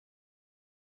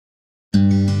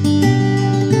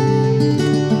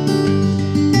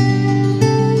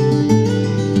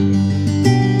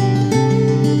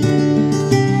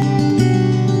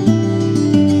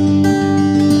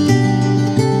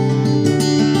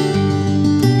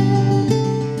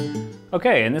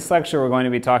Okay, in this lecture we're going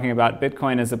to be talking about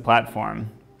Bitcoin as a platform.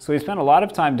 So we spent a lot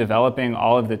of time developing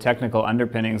all of the technical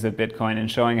underpinnings of Bitcoin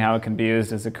and showing how it can be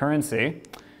used as a currency.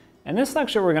 In this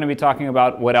lecture we're going to be talking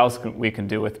about what else we can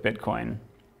do with Bitcoin.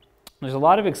 There's a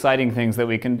lot of exciting things that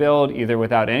we can build either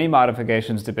without any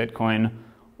modifications to Bitcoin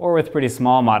or with pretty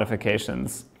small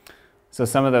modifications. So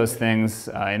some of those things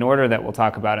in order that we'll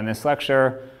talk about in this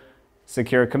lecture: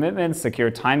 secure commitments, secure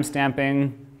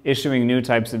timestamping, issuing new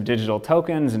types of digital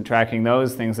tokens and tracking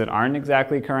those, things that aren't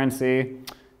exactly currency,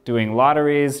 doing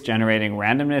lotteries, generating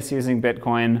randomness using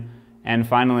Bitcoin, and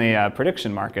finally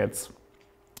prediction markets.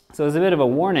 So as a bit of a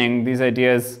warning, these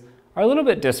ideas are a little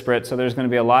bit disparate, so there's going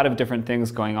to be a lot of different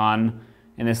things going on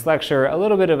in this lecture, a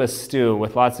little bit of a stew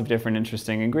with lots of different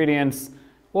interesting ingredients.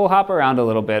 We'll hop around a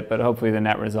little bit, but hopefully the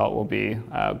net result will be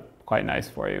quite nice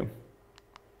for you.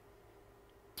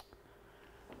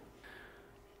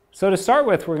 So to start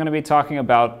with, we're going to be talking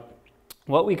about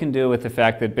what we can do with the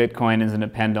fact that Bitcoin is an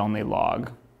append-only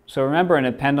log. So remember, an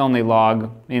append-only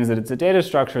log means that it's a data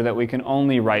structure that we can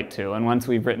only write to. And once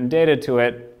we've written data to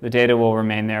it, the data will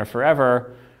remain there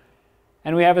forever.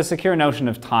 And we have a secure notion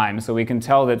of time, so we can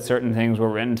tell that certain things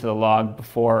were written to the log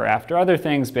before or after other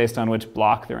things based on which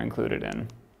block they're included in.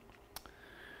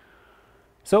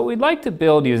 So what we'd like to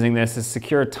build using this is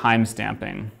secure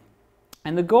timestamping.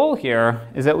 And the goal here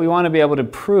is that we want to be able to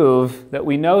prove that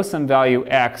we know some value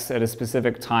x at a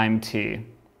specific time t.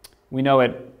 We know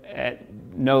it at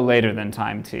no later than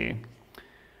time t.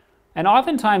 And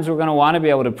oftentimes we're going to want to be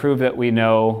able to prove that we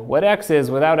know what x is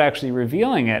without actually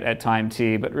revealing it at time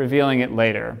t, but revealing it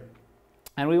later.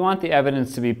 And we want the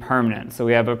evidence to be permanent. So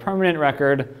we have a permanent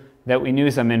record that we knew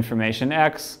some information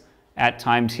x at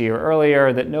time t or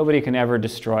earlier that nobody can ever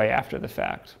destroy after the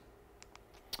fact.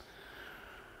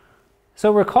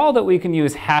 So recall that we can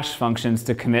use hash functions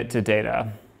to commit to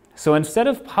data. So instead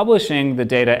of publishing the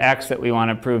data x that we want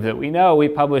to prove that we know, we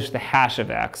publish the hash of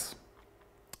x.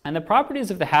 And the properties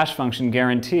of the hash function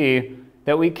guarantee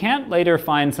that we can't later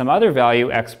find some other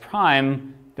value x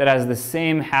prime that has the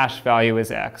same hash value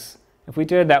as x. If we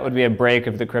did, that would be a break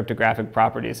of the cryptographic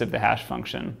properties of the hash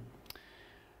function.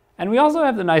 And we also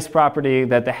have the nice property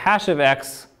that the hash of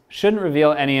x shouldn't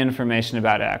reveal any information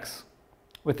about x.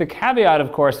 With the caveat,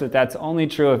 of course, that that's only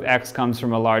true if x comes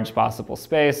from a large possible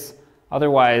space.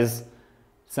 Otherwise,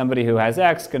 somebody who has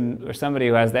x or somebody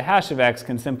who has the hash of x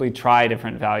can simply try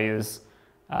different values,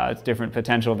 different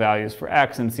potential values for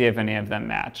x, and see if any of them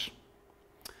match.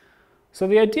 So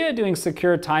the idea of doing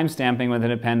secure timestamping with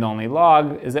an append-only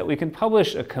log is that we can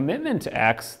publish a commitment to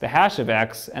x, the hash of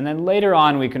x, and then later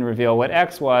on we can reveal what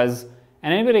x was,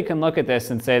 and anybody can look at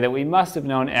this and say that we must have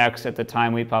known x at the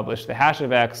time we published the hash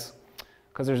of x,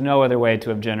 because there's no other way to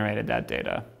have generated that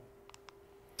data.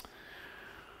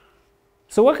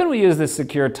 So what can we use this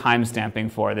secure timestamping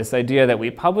for? This idea that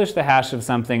we publish the hash of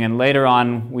something and later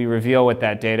on we reveal what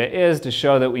that data is to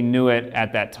show that we knew it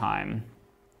at that time.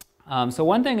 So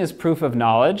one thing is proof of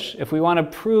knowledge. If we want to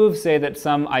prove, say, that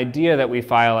some idea that we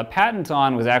file a patent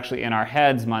on was actually in our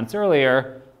heads months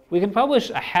earlier, we can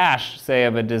publish a hash, say,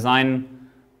 of a design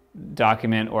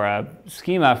document or a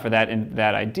schema for that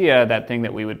idea, that thing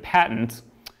that we would patent,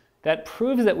 that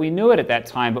proves that we knew it at that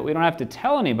time, but we don't have to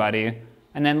tell anybody.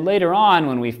 And then later on,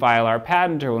 when we file our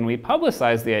patent or when we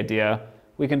publicize the idea,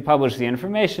 we can publish the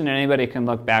information and anybody can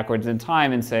look backwards in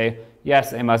time and say,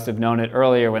 yes, they must have known it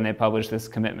earlier when they published this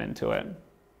commitment to it.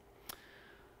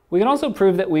 We can also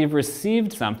prove that we've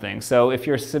received something. So if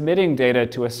you're submitting data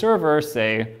to a server,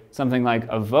 say something like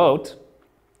a vote,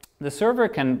 the server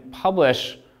can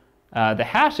publish the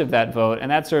hash of that vote, and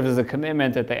that serves as a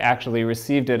commitment that they actually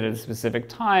received it at a specific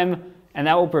time, and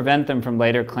that will prevent them from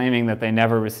later claiming that they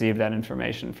never received that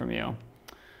information from you.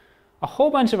 A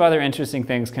whole bunch of other interesting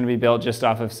things can be built just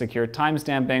off of secure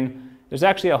timestamping. There's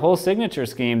actually a whole signature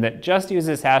scheme that just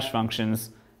uses hash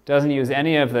functions, doesn't use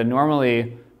any of the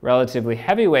normally relatively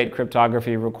heavyweight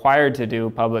cryptography required to do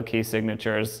public key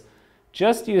signatures,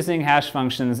 just using hash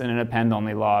functions in an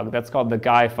append-only log. That's called the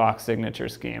Guy-Fawkes signature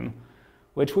scheme,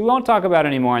 which we won't talk about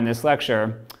anymore in this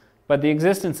lecture, but the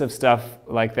existence of stuff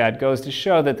like that goes to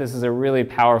show that this is a really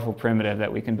powerful primitive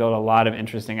that we can build a lot of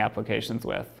interesting applications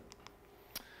with.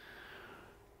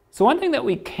 So one thing that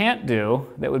we can't do,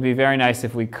 that would be very nice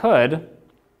if we could,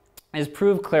 is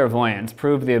prove clairvoyance,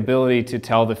 prove the ability to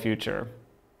tell the future.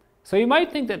 So you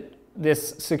might think that this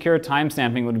secure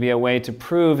timestamping would be a way to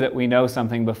prove that we know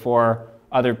something before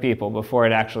other people, before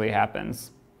it actually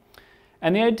happens.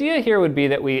 And the idea here would be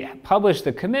that we publish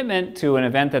the commitment to an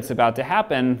event that's about to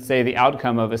happen, say the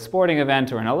outcome of a sporting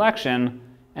event or an election,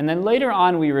 and then later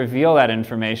on we reveal that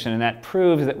information, and that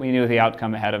proves that we knew the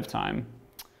outcome ahead of time.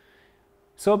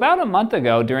 So about a month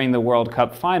ago, during the World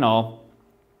Cup final,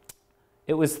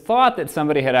 it was thought that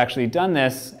somebody had actually done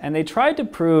this, and they tried to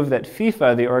prove that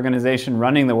FIFA, the organization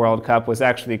running the World Cup, was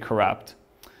actually corrupt.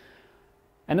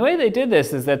 And the way they did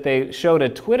this is that they showed a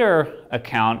Twitter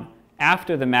account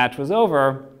after the match was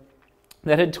over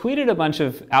that had tweeted a bunch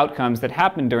of outcomes that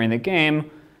happened during the game.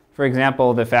 For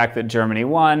example, the fact that Germany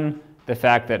won, the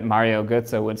fact that Mario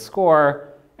Götze would score,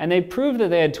 and they proved that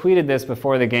they had tweeted this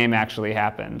before the game actually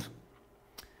happened.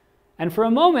 And for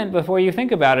a moment, before you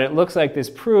think about it, it looks like this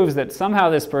proves that somehow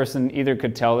this person either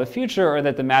could tell the future or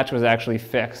that the match was actually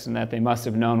fixed and that they must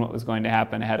have known what was going to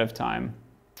happen ahead of time.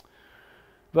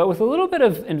 But with a little bit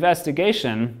of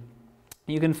investigation,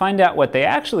 you can find out what they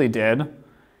actually did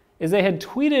is they had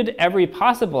tweeted every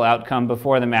possible outcome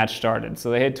before the match started. So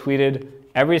they had tweeted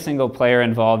every single player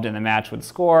involved in the match would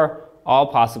score, all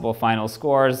possible final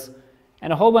scores,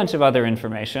 and a whole bunch of other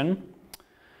information.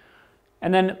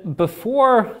 And then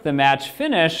before the match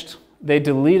finished, they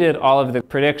deleted all of the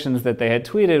predictions that they had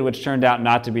tweeted, which turned out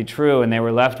not to be true, and they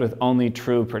were left with only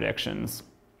true predictions.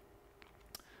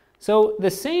 So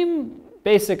the same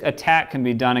basic attack can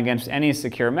be done against any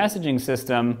secure messaging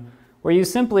system, where you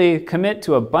simply commit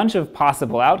to a bunch of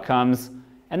possible outcomes,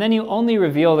 and then you only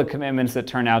reveal the commitments that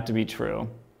turn out to be true.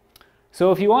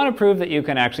 So if you want to prove that you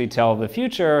can actually tell the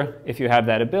future, if you have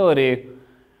that ability,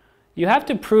 you have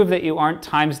to prove that you aren't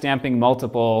timestamping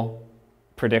multiple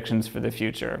predictions for the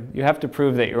future. You have to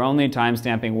prove that you're only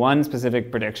timestamping one specific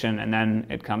prediction, and then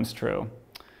it comes true.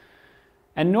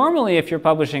 And normally, if you're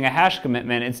publishing a hash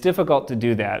commitment, it's difficult to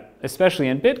do that, especially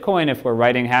in Bitcoin. If we're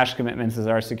writing hash commitments as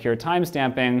our secure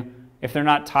timestamping, if they're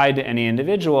not tied to any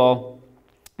individual,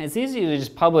 it's easy to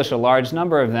just publish a large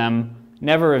number of them,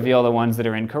 never reveal the ones that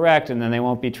are incorrect, and then they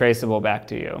won't be traceable back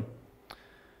to you.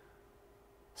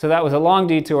 So that was a long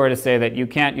detour to say that you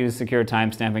can't use secure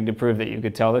timestamping to prove that you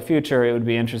could tell the future. It would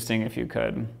be interesting if you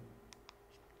could.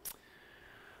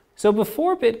 So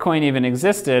before Bitcoin even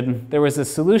existed, there was a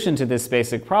solution to this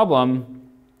basic problem,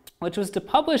 which was to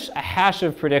publish a hash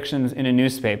of predictions in a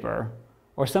newspaper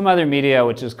or some other media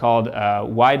which is called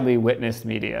widely witnessed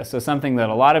media. So something that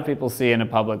a lot of people see in a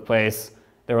public place.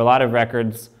 There are a lot of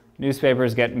records.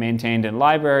 Newspapers get maintained in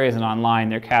libraries and online.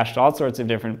 They're cached all sorts of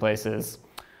different places.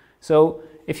 So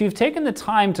if you've taken the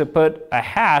time to put a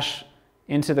hash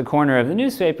into the corner of the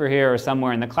newspaper here or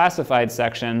somewhere in the classified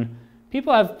section,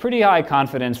 people have pretty high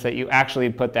confidence that you actually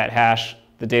put that hash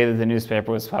the day that the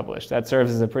newspaper was published. That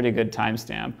serves as a pretty good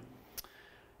timestamp.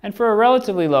 And for a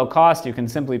relatively low cost, you can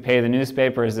simply pay the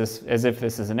newspaper as if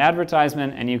this is an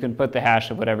advertisement, and you can put the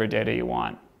hash of whatever data you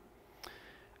want.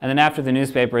 And then after the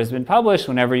newspaper has been published,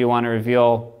 whenever you want to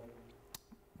reveal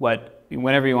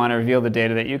the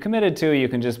data that you committed to, you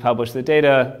can just publish the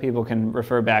data. People can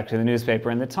refer back to the newspaper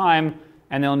and the time,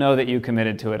 and they'll know that you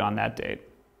committed to it on that date.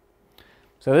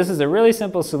 So this is a really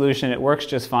simple solution. It works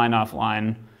just fine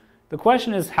offline. The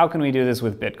question is, how can we do this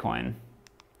with Bitcoin?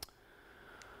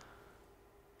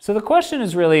 So the question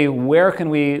is really, where can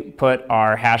we put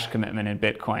our hash commitment in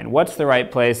Bitcoin? What's the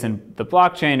right place in the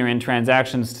blockchain or in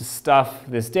transactions to stuff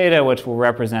this data, which will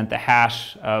represent the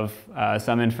hash of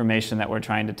some information that we're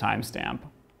trying to timestamp?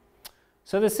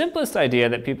 So the simplest idea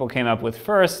that people came up with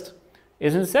first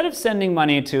is, instead of sending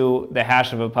money to the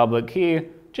hash of a public key,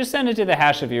 just send it to the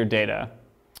hash of your data.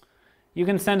 You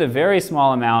can send a very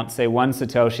small amount, say 1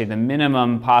 Satoshi, the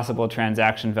minimum possible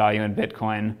transaction value in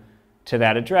Bitcoin, to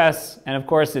that address. And of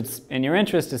course, it's in your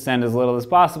interest to send as little as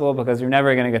possible because you're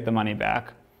never going to get the money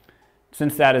back.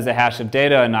 Since that is a hash of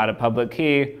data and not a public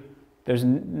key, there's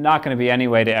not going to be any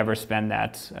way to ever spend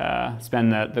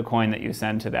the coin that you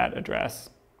send to that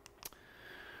address.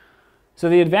 So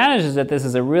the advantage is that this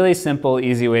is a really simple,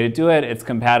 easy way to do it. It's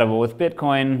compatible with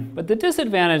Bitcoin. But the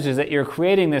disadvantage is that you're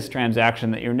creating this transaction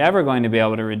that you're never going to be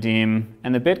able to redeem.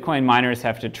 And the Bitcoin miners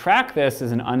have to track this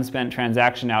as an unspent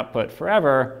transaction output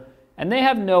forever. And they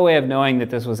have no way of knowing that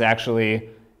this was actually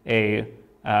a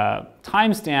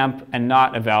timestamp and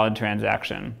not a valid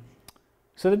transaction.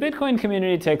 So the Bitcoin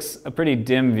community takes a pretty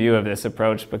dim view of this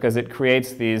approach because it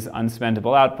creates these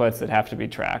unspendable outputs that have to be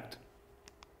tracked.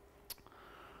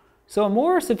 So a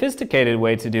more sophisticated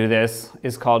way to do this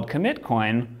is called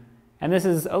CommitCoin. And this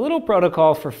is a little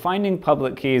protocol for finding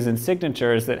public keys and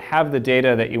signatures that have the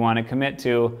data that you want to commit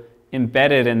to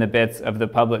embedded in the bits of the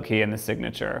public key and the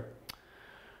signature.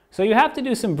 So you have to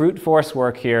do some brute force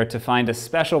work here to find a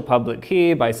special public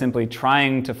key by simply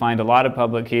trying to find a lot of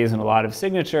public keys and a lot of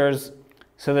signatures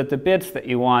so that the bits that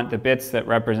you want, the bits that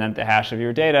represent the hash of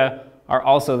your data, are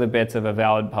also the bits of a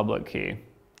valid public key.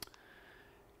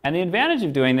 And the advantage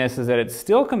of doing this is that it's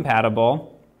still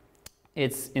compatible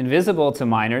It's invisible to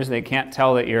miners. They can't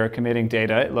tell that you're committing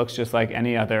data. It looks just like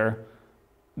any other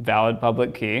valid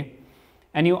public key.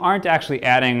 And you aren't actually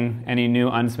adding any new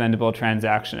unspendable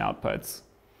transaction outputs.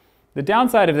 The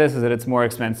downside of this is that it's more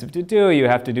expensive to do. You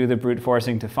have to do the brute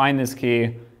forcing to find this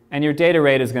key, and your data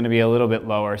rate is going to be a little bit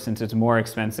lower since it's more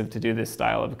expensive to do this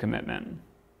style of commitment.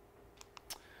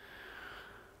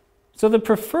 So the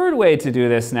preferred way to do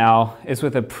this now is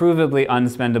with a provably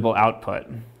unspendable output.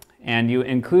 And you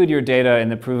include your data in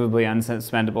the provably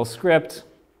unspendable script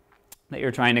that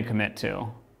you're trying to commit to.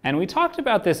 And we talked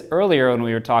about this earlier when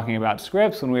we were talking about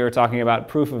scripts, when we were talking about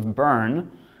proof of burn,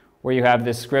 where you have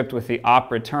this script with the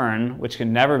op return, which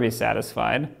can never be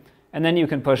satisfied, and then you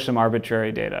can push some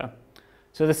arbitrary data.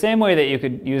 So the same way that you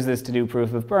could use this to do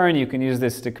proof of burn, you can use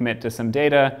this to commit to some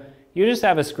data. You just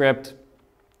have a script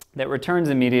that returns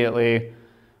immediately.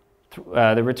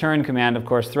 The return command, of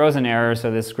course, throws an error,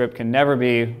 so this script can never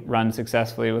be run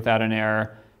successfully without an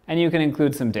error, and you can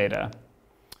include some data.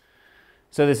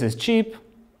 So this is cheap.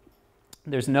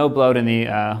 There's no bloat in the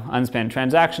unspent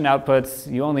transaction outputs.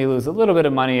 You only lose a little bit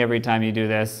of money every time you do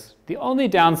this. The only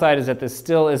downside is that this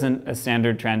still isn't a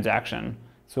standard transaction,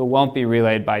 so it won't be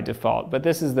relayed by default. But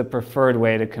this is the preferred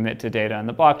way to commit to data on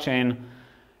the blockchain.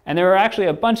 And there are actually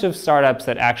a bunch of startups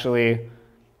that actually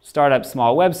start up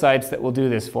small websites that will do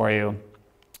this for you.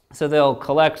 So they'll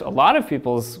collect a lot of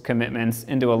people's commitments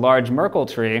into a large Merkle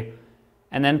tree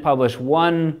and then publish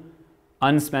one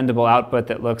unspendable output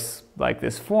that looks like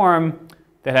this form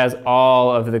that has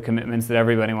all of the commitments that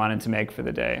everybody wanted to make for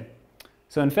the day.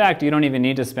 So in fact, you don't even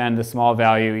need to spend the small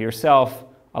value yourself.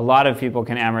 A lot of people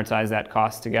can amortize that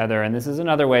cost together, and this is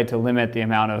another way to limit the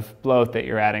amount of bloat that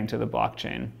you're adding to the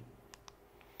blockchain.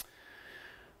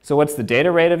 So what's the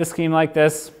data rate of a scheme like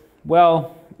this?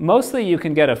 Well, mostly you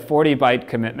can get a 40-byte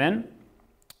commitment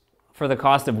for the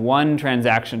cost of one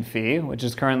transaction fee, which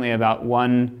is currently about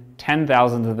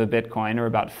 1/10,000th of a Bitcoin, or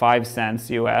about 5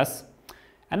 cents US.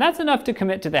 And that's enough to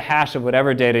commit to the hash of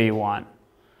whatever data you want.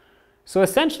 So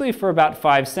essentially, for about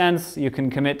 5 cents, you can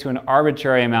commit to an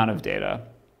arbitrary amount of data.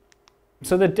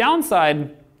 So the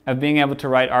downside of being able to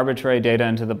write arbitrary data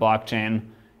into the blockchain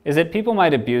is that people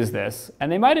might abuse this,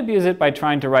 and they might abuse it by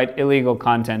trying to write illegal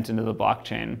content into the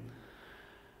blockchain.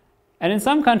 And in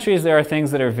some countries, there are things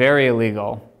that are very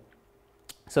illegal.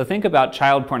 So think about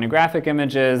child pornographic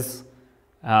images,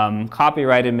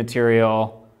 copyrighted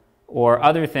material, or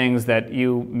other things that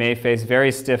you may face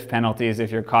very stiff penalties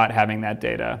if you're caught having that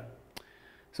data.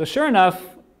 So sure enough,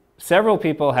 several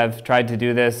people have tried to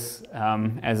do this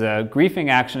as a griefing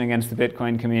action against the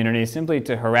Bitcoin community, simply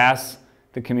to harass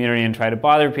the community and try to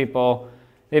bother people.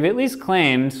 They've at least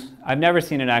claimed, I've never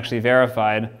seen it actually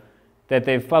verified, that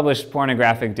they've published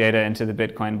pornographic data into the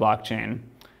Bitcoin blockchain.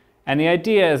 And the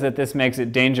idea is that this makes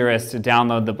it dangerous to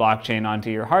download the blockchain onto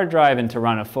your hard drive and to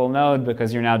run a full node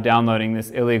because you're now downloading this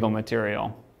illegal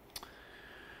material.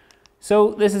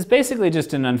 So this is basically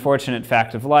just an unfortunate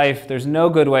fact of life. There's no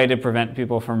good way to prevent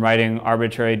people from writing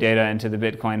arbitrary data into the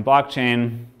Bitcoin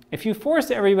blockchain. If you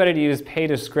force everybody to use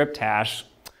pay-to-script hash,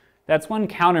 that's one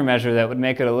countermeasure that would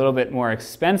make it a little bit more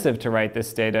expensive to write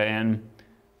this data in.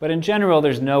 But in general,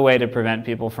 there's no way to prevent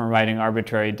people from writing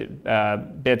arbitrary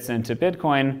bits into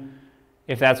Bitcoin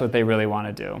if that's what they really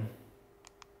want to do.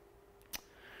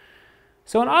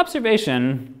 So an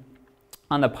observation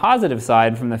on the positive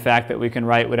side from the fact that we can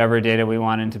write whatever data we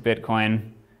want into Bitcoin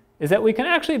is that we can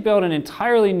actually build an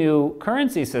entirely new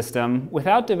currency system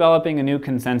without developing a new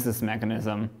consensus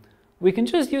mechanism. We can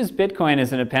just use Bitcoin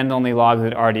as an append-only log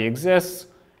that already exists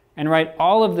and write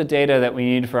all of the data that we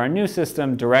need for our new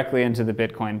system directly into the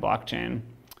Bitcoin blockchain.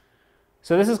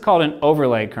 So this is called an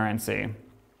overlay currency.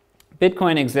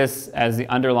 Bitcoin exists as the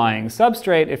underlying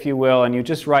substrate, if you will, and you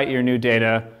just write your new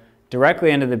data directly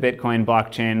into the Bitcoin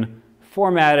blockchain,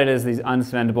 formatted as these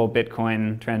unspendable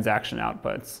Bitcoin transaction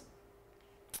outputs.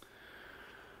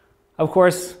 Of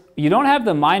course, you don't have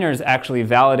the miners actually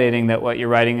validating that what you're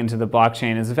writing into the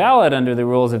blockchain is valid under the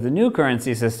rules of the new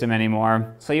currency system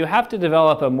anymore, so you have to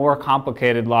develop a more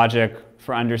complicated logic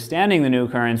for understanding the new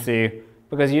currency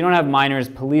because you don't have miners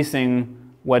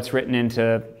policing what's written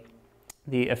into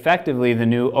effectively the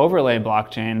new overlay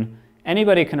blockchain.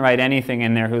 Anybody can write anything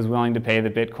in there who's willing to pay the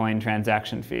Bitcoin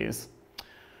transaction fees.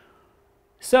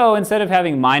 So instead of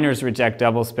having miners reject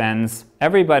double spends,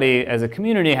 everybody as a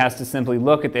community has to simply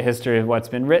look at the history of what's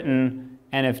been written,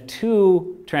 and if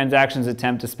two transactions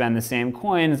attempt to spend the same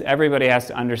coins, everybody has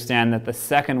to understand that the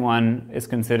second one is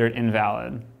considered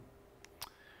invalid.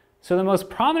 So the most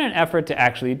prominent effort to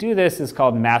actually do this is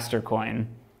called Mastercoin.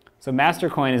 So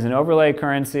Mastercoin is an overlay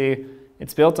currency.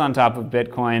 It's built on top of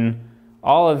Bitcoin.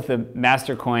 all of the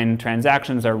master coin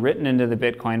transactions are written into the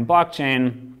Bitcoin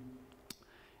blockchain,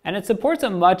 and it supports a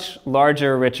much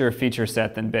larger, richer feature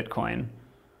set than Bitcoin.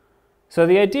 So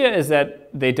the idea is that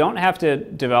they don't have to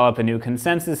develop a new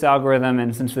consensus algorithm,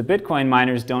 and since the Bitcoin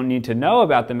miners don't need to know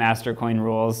about the master coin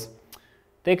rules,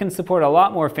 they can support a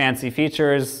lot more fancy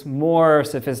features, more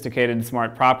sophisticated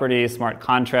smart properties, smart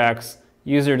contracts,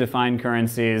 user-defined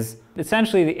currencies.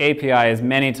 Essentially, the API is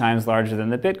many times larger than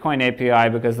the Bitcoin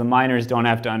API because the miners don't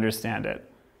have to understand it.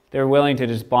 They're willing to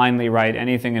just blindly write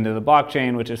anything into the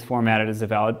blockchain, which is formatted as a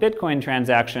valid Bitcoin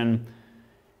transaction.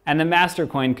 And the master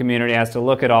coin community has to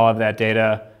look at all of that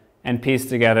data and piece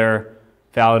together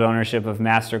valid ownership of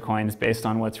master coins based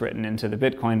on what's written into the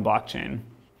Bitcoin blockchain.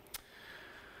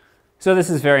 So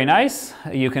this is very nice.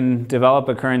 You can develop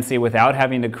a currency without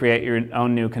having to create your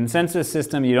own new consensus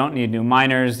system. You don't need new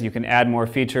miners. You can add more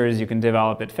features. You can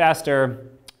develop it faster.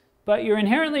 But you're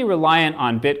inherently reliant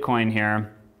on Bitcoin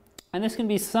here. And this can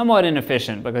be somewhat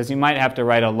inefficient because you might have to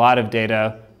write a lot of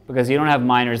data because you don't have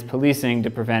miners policing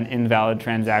to prevent invalid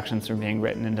transactions from being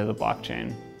written into the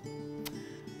blockchain.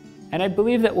 And I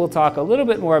believe that we'll talk a little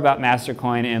bit more about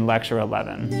Mastercoin in lecture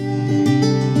 11.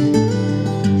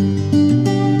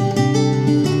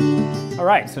 All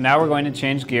right, so now we're going to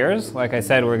change gears. Like I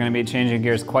said, we're going to be changing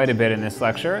gears quite a bit in this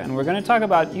lecture, and we're going to talk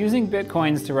about using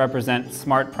Bitcoins to represent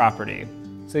smart property.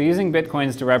 So using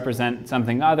Bitcoins to represent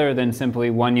something other than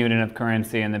simply one unit of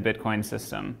currency in the Bitcoin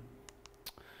system.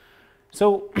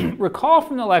 So recall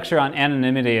from the lecture on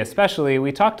anonymity especially,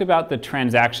 we talked about the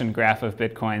transaction graph of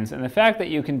Bitcoins and the fact that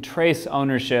you can trace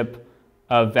ownership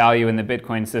of value in the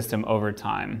Bitcoin system over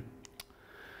time.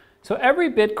 So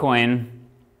every Bitcoin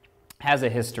has a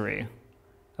history.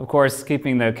 Of course,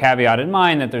 keeping the caveat in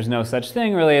mind that there's no such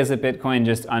thing really as a Bitcoin,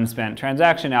 just unspent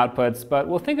transaction outputs, but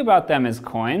we'll think about them as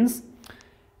coins.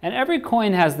 And every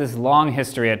coin has this long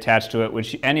history attached to it,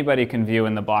 which anybody can view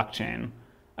in the blockchain.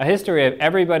 A history of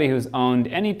everybody who's owned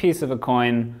any piece of a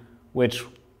coin, which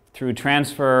through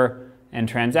transfer and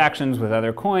transactions with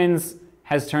other coins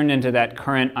has turned into that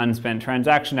current unspent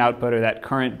transaction output or that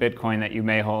current Bitcoin that you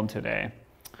may hold today.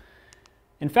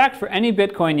 In fact, for any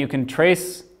Bitcoin, you can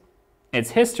trace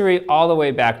its history all the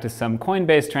way back to some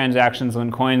Coinbase transactions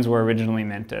when coins were originally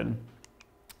minted.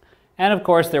 And of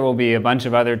course, there will be a bunch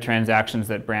of other transactions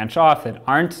that branch off that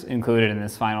aren't included in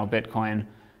this final Bitcoin.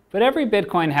 But every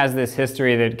Bitcoin has this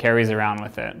history that it carries around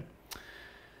with it.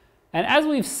 And as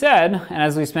we've said, and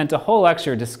as we spent a whole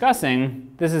lecture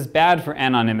discussing, this is bad for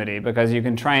anonymity because you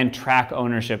can try and track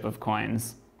ownership of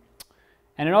coins.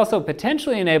 And it also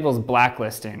potentially enables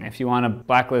blacklisting. If you want to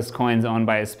blacklist coins owned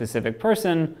by a specific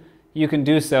person, you can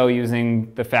do so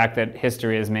using the fact that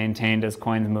history is maintained as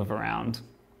coins move around.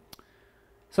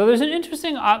 So there's an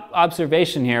interesting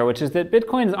observation here, which is that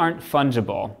Bitcoins aren't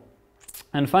fungible.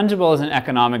 And fungible is an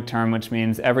economic term, which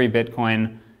means every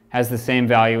Bitcoin has the same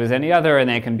value as any other, and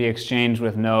they can be exchanged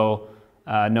with no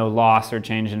loss or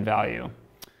change in value.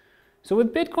 So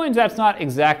with Bitcoins, that's not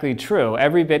exactly true.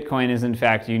 Every Bitcoin is in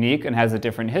fact unique and has a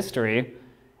different history.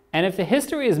 And if the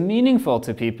history is meaningful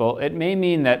to people, it may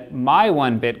mean that my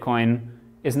one Bitcoin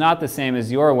is not the same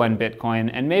as your one Bitcoin,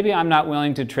 and maybe I'm not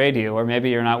willing to trade you, or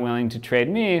maybe you're not willing to trade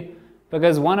me,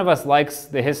 because one of us likes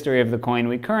the history of the coin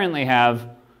we currently have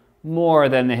more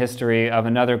than the history of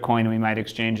another coin we might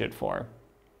exchange it for.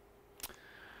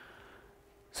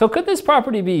 So could this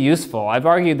property be useful? I've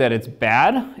argued that it's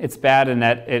bad. It's bad in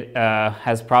that it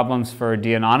has problems for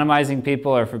de-anonymizing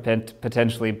people or for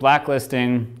potentially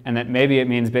blacklisting, and that maybe it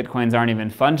means Bitcoins aren't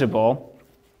even fungible,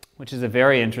 which is a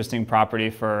very interesting property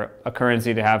for a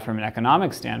currency to have from an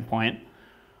economic standpoint.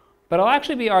 But I'll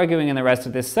actually be arguing in the rest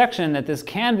of this section that this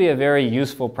can be a very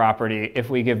useful property if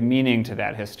we give meaning to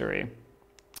that history.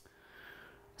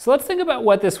 So let's think about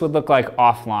what this would look like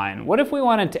offline. What if we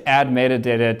wanted to add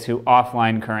metadata to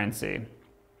offline currency?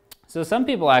 So some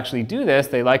people actually do this.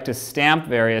 They like to stamp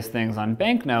various things on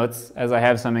banknotes, as I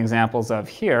have some examples of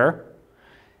here.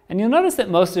 And you'll notice that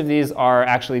most of these are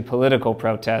actually political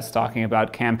protests talking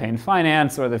about campaign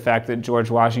finance or the fact that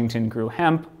George Washington grew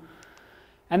hemp.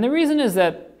 And the reason is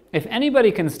that if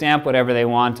anybody can stamp whatever they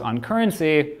want on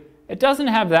currency, it doesn't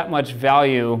have that much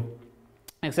value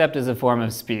except as a form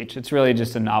of speech. It's really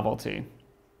just a novelty.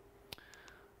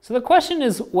 So the question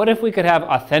is, what if we could have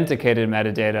authenticated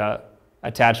metadata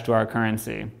attached to our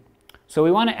currency? So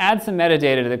we want to add some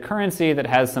metadata to the currency that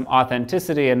has some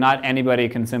authenticity and not anybody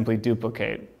can simply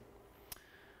duplicate.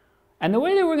 And the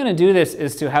way that we're going to do this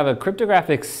is to have a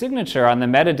cryptographic signature on the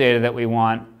metadata that we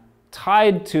want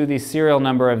tied to the serial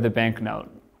number of the banknote.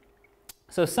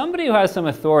 So somebody who has some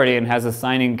authority and has a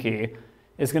signing key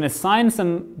is going to sign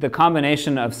the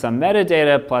combination of some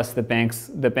metadata plus the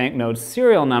banknote's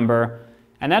serial number,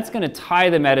 and that's going to tie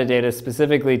the metadata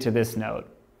specifically to this note.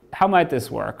 How might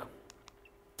this work?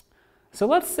 So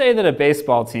let's say that a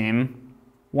baseball team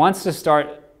wants to start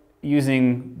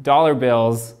using dollar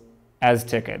bills as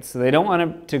tickets. So they don't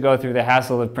want to go through the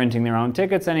hassle of printing their own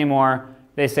tickets anymore.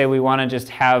 They say we want to just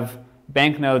have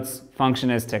banknotes function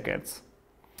as tickets.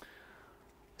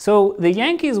 So the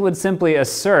Yankees would simply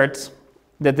assert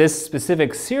that this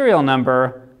specific serial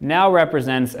number now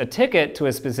represents a ticket to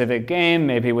a specific game,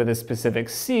 maybe with a specific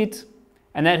seat,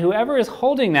 and that whoever is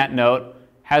holding that note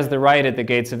has the right at the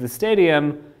gates of the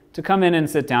stadium to come in and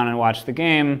sit down and watch the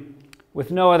game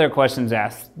with no other questions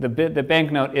asked. The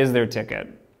banknote is their ticket.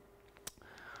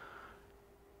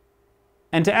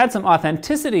 And to add some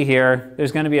authenticity here,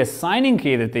 there's going to be a signing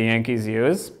key that the Yankees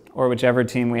use, or whichever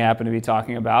team we happen to be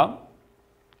talking about.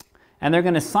 And they're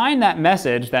going to sign that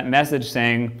message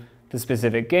saying the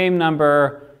specific game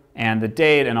number and the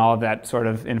date and all of that sort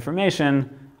of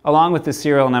information, along with the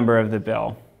serial number of the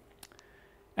bill.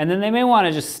 And then they may want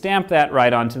to just stamp that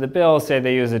right onto the bill, say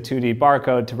they use a 2D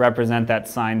barcode to represent that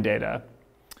signed data.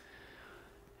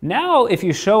 Now, if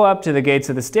you show up to the gates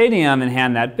of the stadium and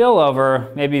hand that bill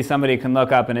over, maybe somebody can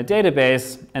look up in a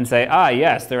database and say, ah,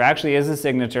 yes, there actually is a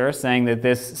signature saying that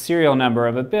this serial number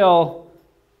of a bill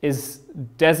is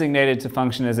designated to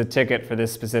function as a ticket for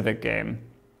this specific game.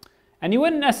 And you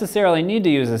wouldn't necessarily need to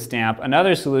use a stamp.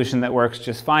 Another solution that works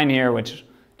just fine here, which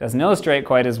doesn't illustrate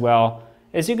quite as well,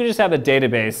 is you could just have a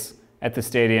database at the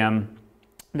stadium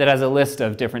that has a list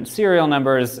of different serial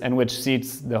numbers and which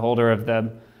seats the holder of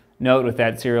the note with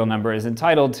that serial number is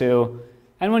entitled to.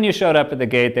 And when you showed up at the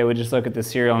gate, they would just look at the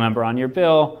serial number on your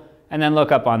bill and then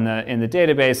look up in the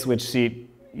database which seat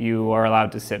you are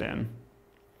allowed to sit in.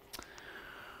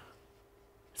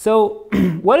 So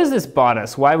what has this bought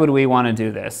us? Why would we want to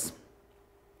do this?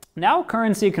 Now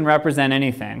currency can represent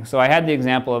anything. So I had the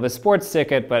example of a sports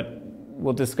ticket, but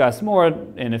we'll discuss more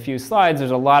in a few slides.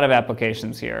 There's a lot of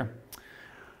applications here.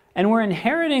 And we're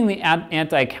inheriting the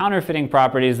anti-counterfeiting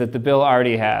properties that the bill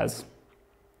already has.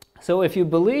 So if you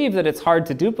believe that it's hard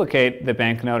to duplicate the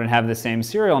banknote and have the same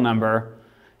serial number,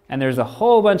 and there's a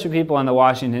whole bunch of people in the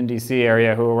Washington, D.C.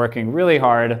 area who are working really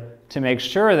hard to make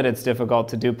sure that it's difficult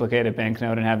to duplicate a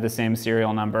banknote and have the same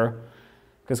serial number,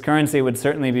 because currency would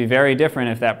certainly be very different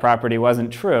if that property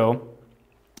wasn't true.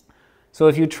 So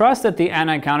if you trust that the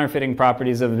anti-counterfeiting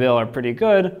properties of a bill are pretty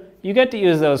good, you get to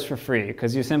use those for free,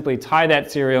 because you simply tie that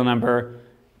serial number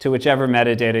to whichever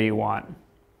metadata you want.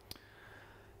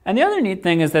 And the other neat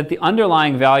thing is that the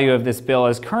underlying value of this bill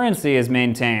as currency is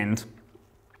maintained.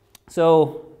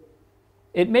 So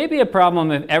it may be a problem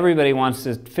if everybody wants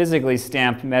to physically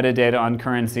stamp metadata on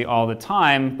currency all the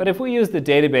time, but if we use the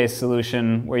database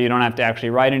solution where you don't have to actually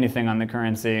write anything on the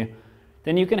currency,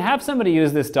 then you can have somebody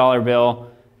use this dollar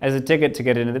bill as a ticket to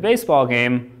get into the baseball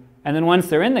game, and then once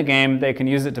they're in the game, they can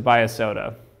use it to buy a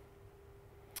soda.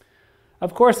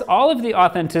 Of course, all of the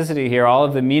authenticity here, all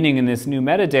of the meaning in this new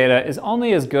metadata is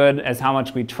only as good as how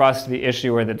much we trust the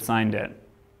issuer that signed it.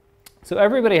 So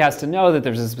everybody has to know that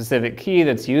there's a specific key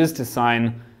that's used to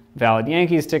sign valid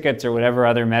Yankees tickets or whatever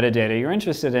other metadata you're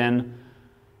interested in.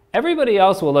 Everybody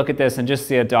else will look at this and just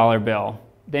see a dollar bill.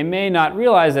 They may not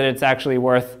realize that it's actually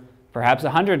worth perhaps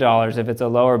 $100 if it's a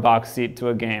lower box seat to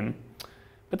a game.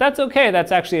 But that's okay,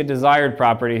 that's actually a desired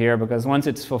property here, because once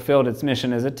it's fulfilled its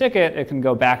mission as a ticket, it can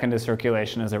go back into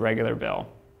circulation as a regular bill.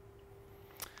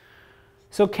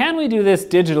 So can we do this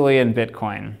digitally in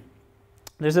Bitcoin?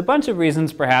 There's a bunch of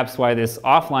reasons perhaps why this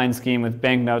offline scheme with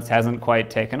banknotes hasn't quite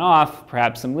taken off,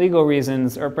 perhaps some legal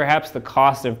reasons, or perhaps the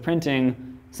cost of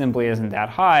printing simply isn't that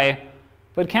high.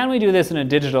 But can we do this in a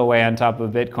digital way on top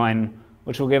of Bitcoin,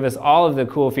 which will give us all of the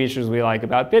cool features we like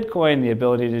about Bitcoin, the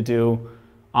ability to do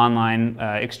online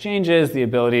exchanges, the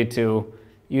ability to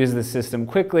use the system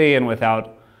quickly and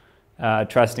without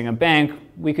trusting a bank.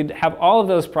 We could have all of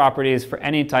those properties for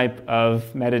any type of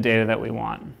metadata that we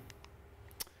want.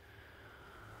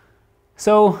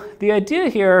 So the idea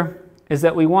here is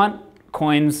that we want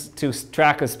coins to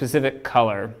track a specific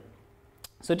color.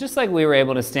 So just like we were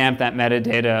able to stamp that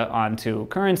metadata onto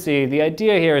currency, the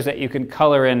idea here is that you can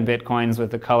color in Bitcoins with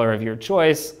the color of your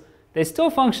choice. They still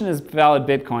function as valid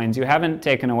Bitcoins. You haven't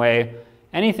taken away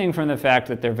anything from the fact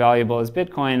that they're valuable as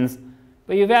Bitcoins,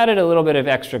 but you've added a little bit of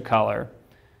extra color.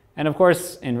 And of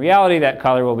course, in reality, that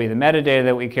color will be the metadata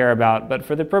that we care about, but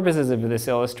for the purposes of this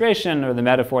illustration, or the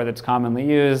metaphor that's commonly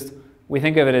used, we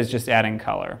think of it as just adding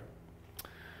color.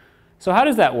 So how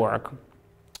does that work?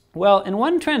 Well, in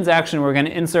one transaction, we're going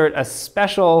to insert a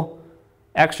special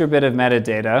extra bit of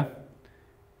metadata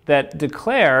that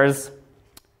declares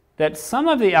that some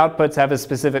of the outputs have a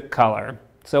specific color.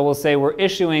 So we'll say we're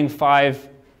issuing 5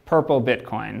 purple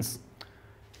bitcoins.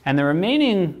 And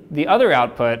the other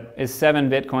output is 7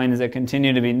 bitcoins that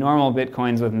continue to be normal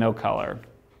bitcoins with no color.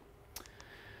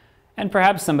 And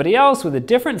perhaps somebody else with a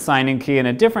different signing key and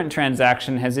a different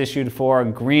transaction has issued 4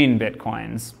 green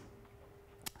bitcoins.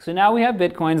 So now we have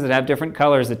bitcoins that have different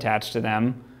colors attached to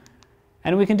them.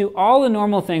 And we can do all the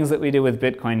normal things that we do with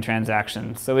Bitcoin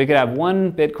transactions. So we could have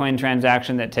one Bitcoin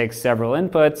transaction that takes several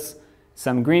inputs,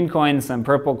 some green coins, some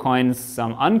purple coins,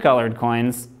 some uncolored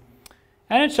coins,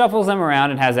 and it shuffles them around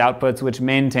and has outputs which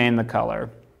maintain the color.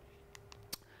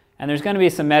 And there's going to be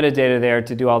some metadata there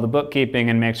to do all the bookkeeping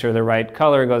and make sure the right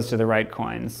color goes to the right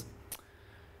coins.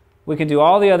 We can do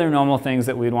all the other normal things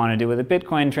that we'd want to do with a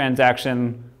Bitcoin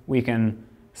transaction. We can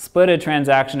split a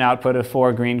transaction output of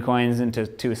 4 green coins into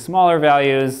 2 smaller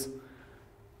values.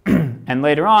 And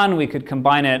later on, we could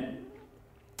combine it.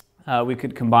 We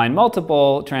could combine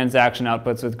multiple transaction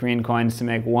outputs with green coins to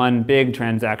make one big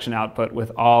transaction output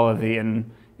with all of the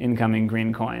incoming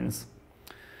green coins.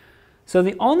 So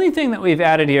the only thing that we've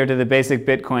added here to the basic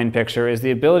Bitcoin picture is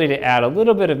the ability to add a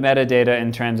little bit of metadata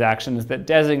in transactions that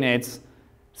designates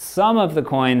some of the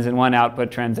coins in one output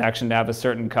transaction to have a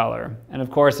certain color. And of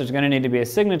course, there's going to need to be a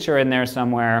signature in there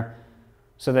somewhere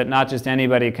so that not just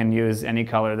anybody can use any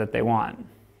color that they want.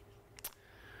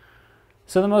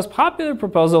 So the most popular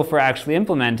proposal for actually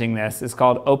implementing this is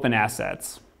called open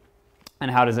assets.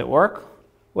 And how does it work?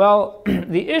 Well,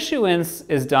 the issuance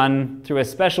is done through a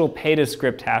special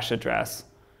pay-to-script hash address.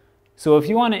 So if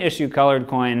you want to issue colored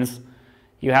coins,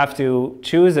 you have to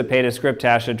choose a pay-to-script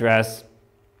hash address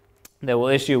that will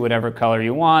issue whatever color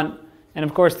you want. And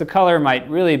of course, the color might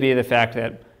really be the fact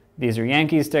that these are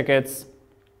Yankees tickets.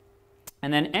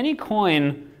 And then any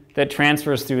coin that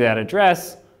transfers through that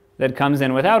address that comes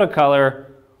in without a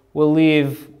color will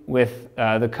leave with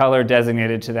the color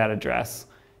designated to that address.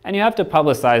 And you have to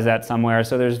publicize that somewhere,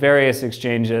 so there's various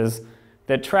exchanges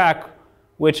that track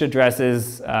which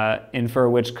addresses infer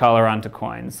which color onto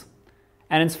coins.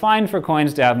 And it's fine for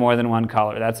coins to have more than one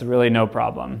color. That's really no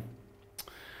problem.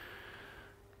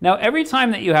 Now, every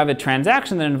time that you have a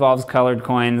transaction that involves colored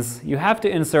coins, you have to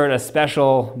insert a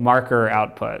special marker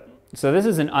output. So this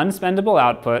is an unspendable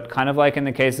output, kind of like in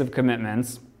the case of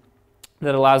commitments,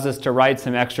 that allows us to write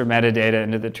some extra metadata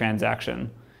into the transaction.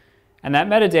 And that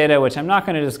metadata, which I'm not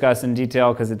going to discuss in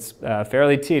detail because it's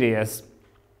fairly tedious,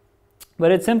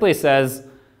 but it simply says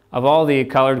of all the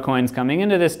colored coins coming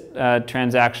into this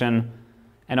transaction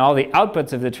and all the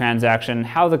outputs of the transaction,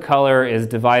 how the color is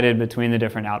divided between the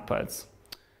different outputs.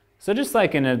 So just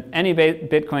like in any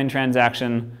Bitcoin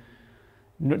transaction,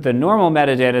 the normal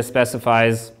metadata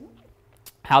specifies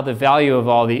how the value of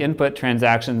all the input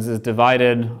transactions is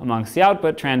divided amongst the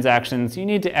output transactions. You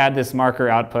need to add this marker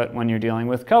output when you're dealing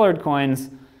with colored coins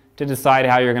to decide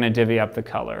how you're going to divvy up the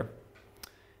color.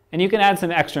 And you can add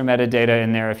some extra metadata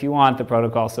in there if you want. The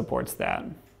protocol supports that.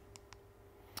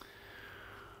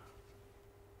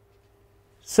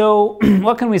 So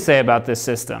what can we say about this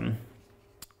system?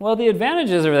 Well, the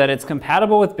advantages are that it's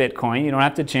compatible with Bitcoin. You don't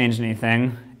have to change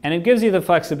anything. And it gives you the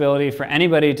flexibility for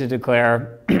anybody to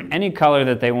declare any color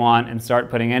that they want and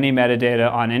start putting any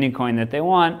metadata on any coin that they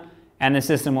want, and the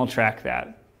system will track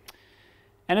that.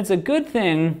 And it's a good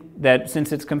thing that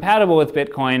since it's compatible with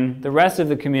Bitcoin, the rest of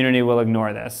the community will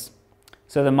ignore this.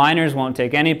 So the miners won't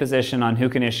take any position on who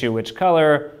can issue which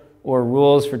color or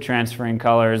rules for transferring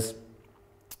colors.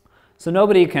 So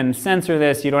nobody can censor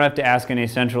this. You don't have to ask any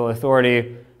central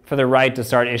authority for the right to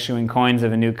start issuing coins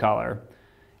of a new color.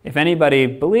 If anybody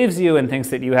believes you and thinks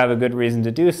that you have a good reason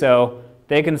to do so,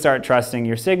 they can start trusting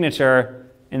your signature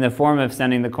in the form of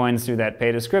sending the coins through that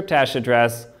pay-to-script hash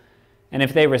address. And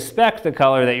if they respect the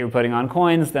color that you're putting on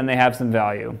coins, then they have some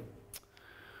value.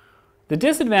 The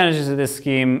disadvantages of this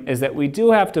scheme is that we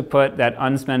do have to put that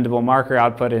unspendable marker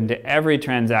output into every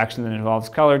transaction that involves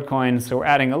colored coins, so we're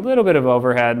adding a little bit of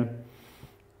overhead,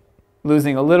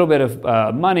 losing a little bit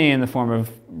of money in the form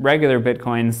of regular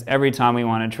Bitcoins every time we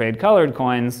want to trade colored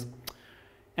coins.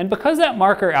 And because that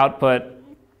marker output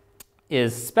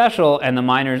is special and the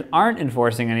miners aren't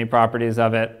enforcing any properties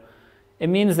of it, it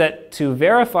means that to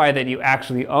verify that you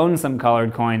actually own some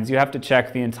colored coins, you have to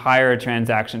check the entire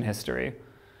transaction history.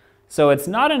 So it's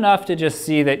not enough to just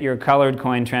see that your colored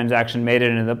coin transaction made it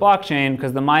into the blockchain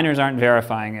because the miners aren't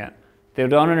verifying it. They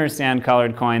don't understand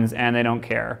colored coins and they don't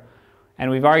care. And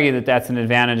we've argued that that's an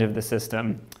advantage of the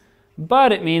system.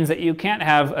 But it means that you can't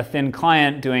have a thin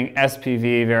client doing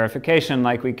SPV verification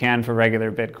like we can for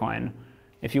regular Bitcoin.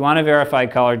 If you want to verify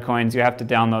colored coins, you have to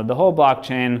download the whole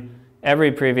blockchain,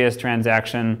 every previous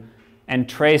transaction, and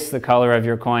trace the color of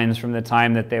your coins from the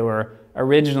time that they were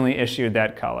originally issued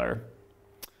that color.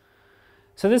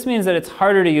 So this means that it's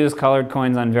harder to use colored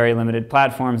coins on very limited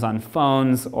platforms, on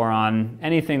phones, or on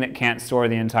anything that can't store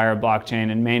the entire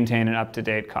blockchain and maintain an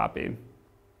up-to-date copy.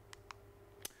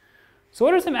 So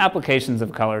what are some applications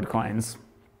of colored coins?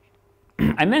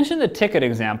 I mentioned the ticket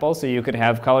example, so you could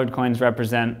have colored coins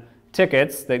represent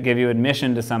tickets that give you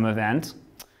admission to some event.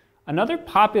 Another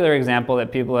popular example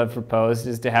that people have proposed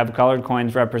is to have colored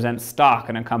coins represent stock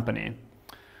in a company.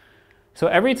 So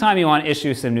every time you want to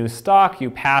issue some new stock, you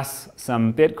pass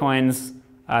some bitcoins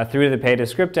through the pay to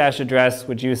scriptash address,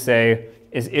 which you say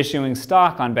is issuing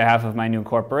stock on behalf of my new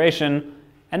corporation.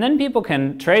 And then people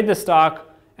can trade the stock,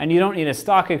 and you don't need a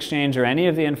stock exchange or any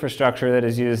of the infrastructure that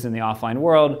is used in the offline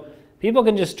world. People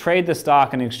can just trade the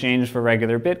stock in exchange for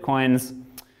regular bitcoins.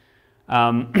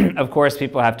 Of course,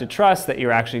 people have to trust that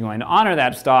you're actually going to honor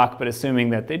that stock, but assuming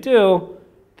that they do,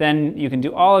 then you can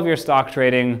do all of your stock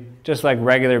trading just like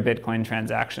regular Bitcoin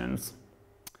transactions.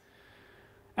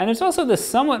 And there's also this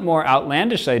somewhat more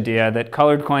outlandish idea that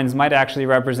colored coins might actually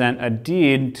represent a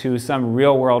deed to some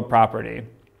real-world property.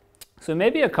 So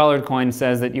maybe a colored coin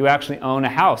says that you actually own a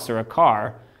house or a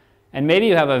car, and maybe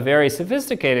you have a very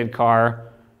sophisticated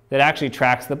car that actually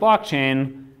tracks the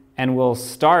blockchain and will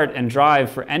start and drive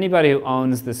for anybody who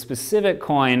owns the specific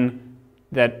coin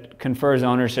that confers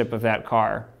ownership of that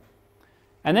car.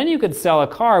 And then you could sell a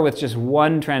car with just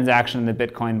one transaction in the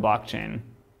Bitcoin blockchain.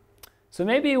 So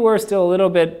maybe we're still a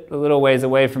little ways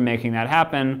away from making that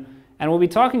happen, and we'll be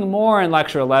talking more in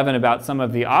lecture 11 about some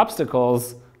of the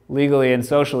obstacles legally and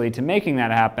socially to making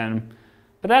that happen.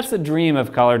 But that's the dream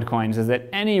of colored coins, is that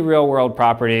any real-world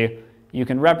property you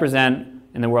can represent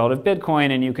in the world of Bitcoin,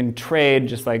 and you can trade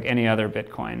just like any other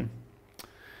Bitcoin.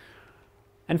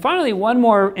 And finally, one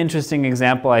more interesting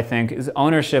example, I think, is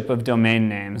ownership of domain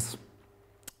names.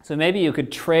 So maybe you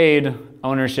could trade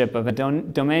ownership of a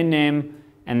domain name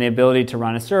and the ability to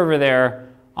run a server there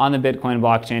on the Bitcoin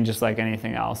blockchain just like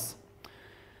anything else.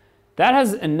 That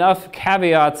has enough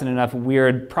caveats and enough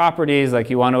weird properties, like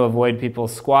you want to avoid people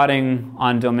squatting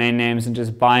on domain names and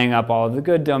just buying up all of the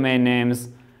good domain names.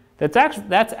 That's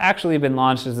actually been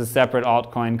launched as a separate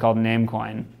altcoin called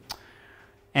Namecoin.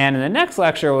 And in the next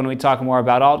lecture, when we talk more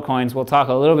about altcoins, we'll talk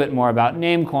a little bit more about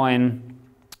Namecoin,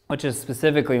 which is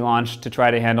specifically launched to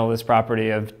try to handle this property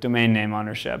of domain name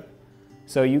ownership.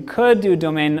 So you could do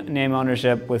domain name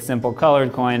ownership with simple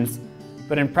colored coins,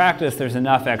 but in practice there's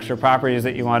enough extra properties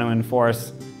that you want to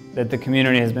enforce that the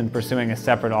community has been pursuing a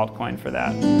separate altcoin for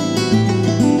that.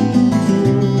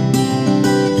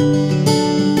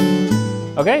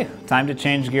 Okay, time to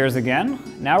change gears again.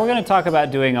 Now we're going to talk about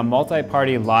doing a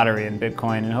multi-party lottery in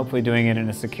Bitcoin and hopefully doing it in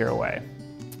a secure way.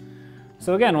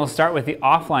 So again, we'll start with the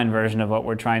offline version of what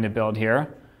we're trying to build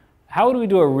here. How would we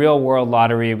do a real-world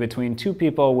lottery between two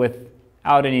people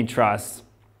without any trust?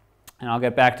 And I'll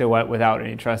get back to what without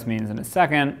any trust means in a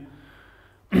second.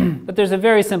 But there's a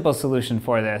very simple solution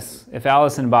for this. If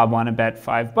Alice and Bob want to bet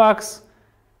 $5,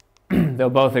 they'll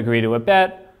both agree to a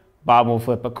bet. Bob will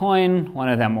flip a coin. One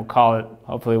of them will call it,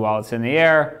 hopefully while it's in the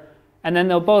air. And then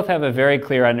they'll both have a very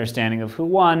clear understanding of who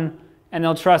won, and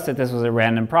they'll trust that this was a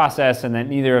random process and that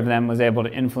neither of them was able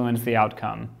to influence the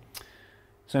outcome.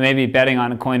 So maybe betting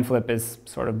on a coin flip is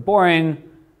sort of boring,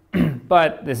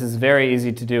 but this is very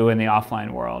easy to do in the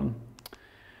offline world.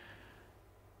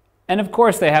 And of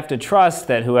course, they have to trust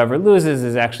that whoever loses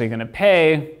is actually going to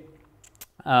pay.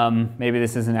 Maybe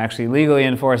this isn't actually legally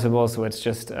enforceable, so it's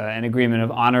just an agreement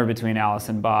of honor between Alice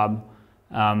and Bob.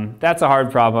 That's a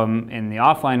hard problem in the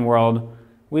offline world.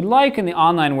 We'd like in the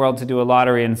online world to do a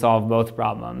lottery and solve both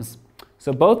problems.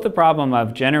 So both the problem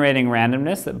of generating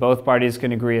randomness that both parties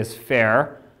can agree is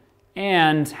fair,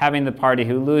 and having the party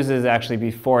who loses actually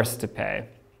be forced to pay.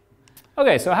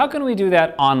 Okay, so how can we do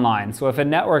that online? So if a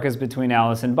network is between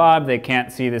Alice and Bob, they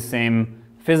can't see the same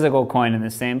physical coin in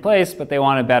the same place, but they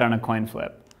want to bet on a coin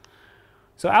flip.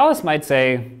 So Alice might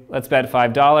say, let's bet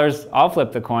 $5, I'll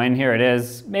flip the coin, here it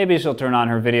is. Maybe she'll turn on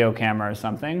her video camera or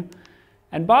something.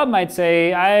 And Bob might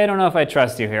say, I don't know if I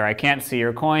trust you here. I can't see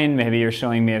your coin. Maybe you're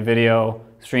showing me a video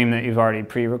stream that you've already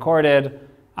pre-recorded.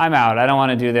 I'm out. I don't want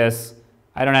to do this.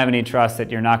 I don't have any trust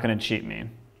that you're not going to cheat me.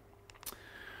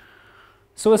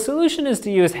 So a solution is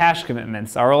to use hash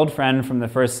commitments, our old friend from the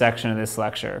first section of this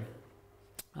lecture.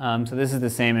 So this is the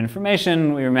same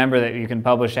information. We remember that you can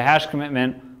publish a hash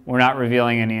commitment. We're not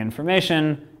revealing any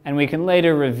information. And we can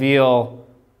later reveal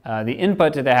the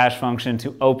input to the hash function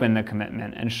to open the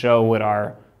commitment and show what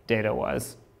our data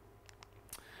was.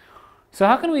 So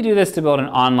how can we do this to build an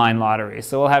online lottery?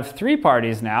 So we'll have 3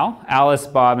 parties now, Alice,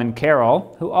 Bob, and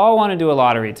Carol, who all want to do a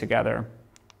lottery together.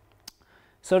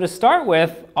 So to start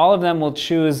with, all of them will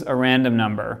choose a random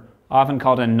number. often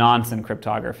called a nonce in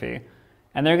cryptography.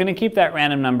 And they're going to keep that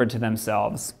random number to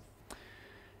themselves.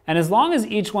 And as long as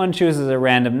each one chooses a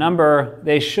random number,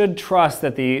 they should trust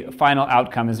that the final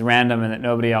outcome is random and that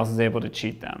nobody else is able to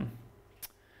cheat them.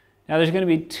 Now there's going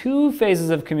to be two phases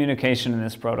of communication in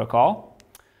this protocol.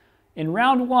 In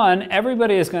round one,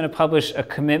 everybody is going to publish a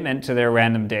commitment to their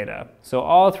random data. So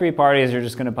all three parties are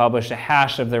just going to publish a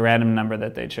hash of the random number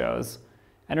that they chose.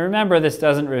 And remember, this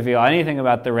doesn't reveal anything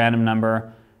about the random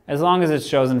number as long as it's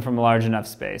chosen from a large enough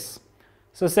space.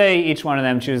 So say each one of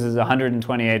them chooses a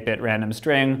 128-bit random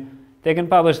string. They can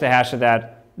publish the hash of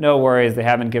that. No worries, they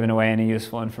haven't given away any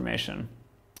useful information.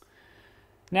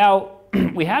 Now,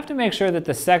 we have to make sure that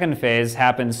the second phase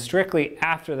happens strictly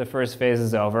after the first phase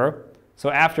is over. So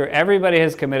after everybody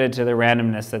has committed to the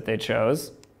randomness that they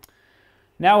chose.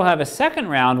 Now we'll have a second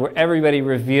round where everybody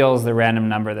reveals the random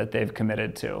number that they've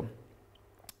committed to.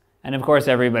 And of course,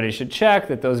 everybody should check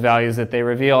that those values that they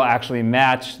reveal actually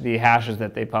match the hashes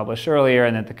that they published earlier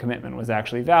and that the commitment was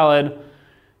actually valid.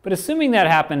 But assuming that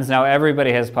happens, now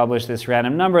everybody has published this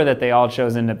random number that they all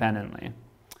chose independently.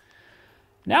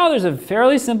 Now there's a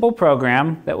fairly simple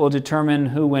program that will determine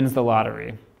who wins the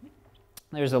lottery.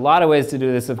 There's a lot of ways to do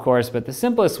this, of course, but the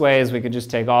simplest way is we could just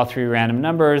take all three random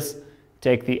numbers,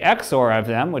 take the XOR of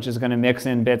them, which is going to mix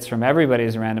in bits from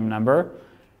everybody's random number.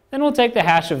 Then we'll take the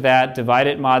hash of that, divide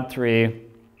it mod 3,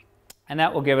 and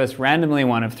that will give us randomly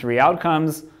one of three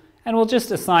outcomes. And we'll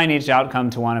just assign each outcome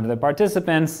to one of the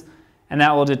participants, and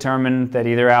that will determine that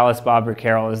either Alice, Bob, or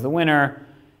Carol is the winner.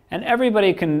 And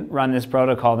everybody can run this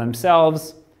protocol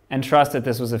themselves and trust that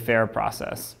this was a fair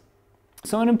process.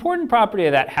 So an important property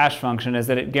of that hash function is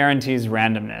that it guarantees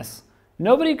randomness.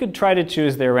 Nobody could try to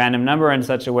choose their random number in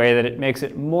such a way that it makes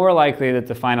it more likely that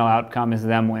the final outcome is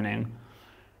them winning,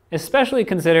 especially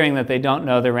considering that they don't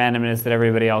know the randomness that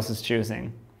everybody else is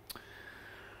choosing.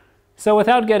 So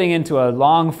without getting into a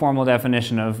long formal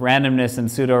definition of randomness and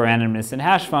pseudo-randomness in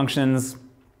hash functions,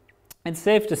 it's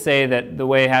safe to say that the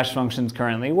way hash functions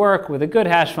currently work, with a good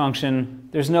hash function,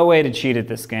 there's no way to cheat at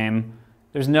this game.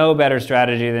 There's no better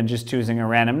strategy than just choosing a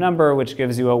random number, which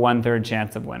gives you a 1/3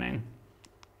 chance of winning.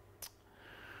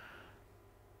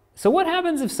 So what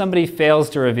happens if somebody fails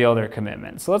to reveal their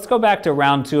commitment? So let's go back to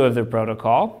round 2 of the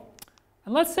protocol.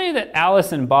 And let's say that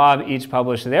Alice and Bob each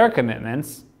publish their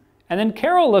commitments, and then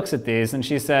Carol looks at these and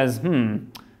she says,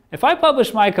 if I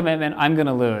publish my commitment, I'm going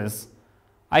to lose.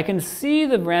 I can see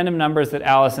the random numbers that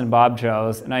Alice and Bob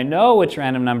chose, and I know which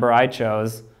random number I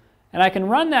chose, and I can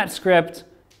run that script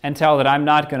and tell that I'm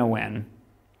not going to win.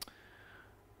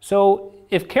 So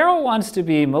if Carol wants to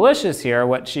be malicious here,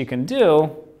 what she can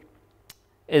do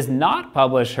is not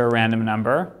publish her random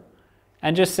number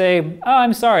and just say, oh,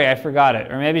 I'm sorry, I forgot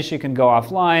it. Or maybe she can go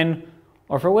offline,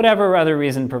 or for whatever other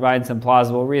reason provide some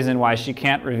plausible reason why she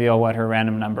can't reveal what her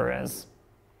random number is.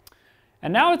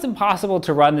 And now it's impossible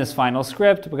to run this final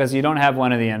script because you don't have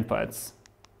one of the inputs.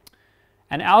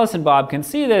 And Alice and Bob can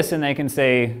see this and they can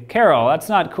say, Carol, that's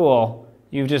not cool.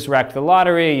 You've just wrecked the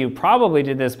lottery. You probably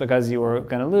did this because you were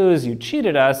going to lose. You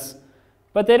cheated us.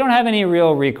 But they don't have any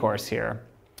real recourse here.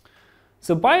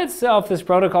 So by itself, this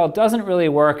protocol doesn't really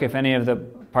work if any of the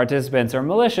participants are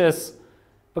malicious,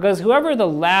 because whoever the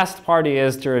last party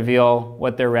is to reveal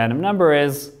what their random number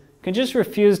is can just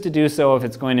refuse to do so if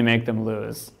it's going to make them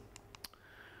lose.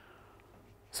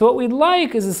 So what we'd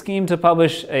like is a scheme to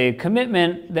publish a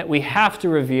commitment that we have to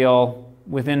reveal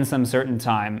within some certain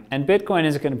time. And Bitcoin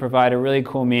is going to provide a really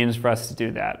cool means for us to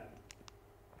do that.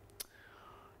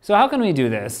 So how can we do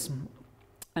this?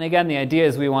 And again, the idea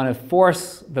is we want to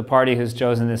force the party who's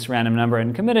chosen this random number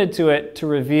and committed to it to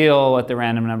reveal what the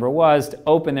random number was, to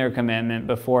open their commitment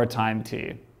before time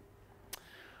t.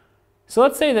 So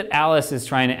let's say that Alice is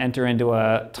trying to enter into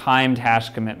a timed hash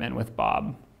commitment with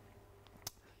Bob.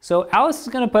 So Alice is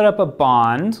going to put up a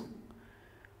bond,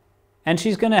 and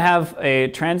she's going to have a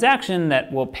transaction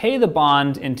that will pay the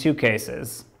bond in 2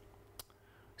 cases.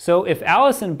 So if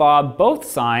Alice and Bob both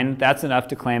sign, that's enough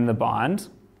to claim the bond.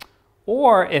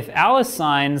 Or if Alice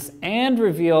signs and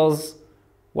reveals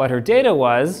what her data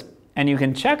was, and you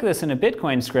can check this in a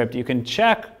Bitcoin script, you can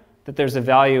check that there's a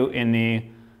value in the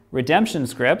redemption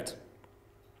script,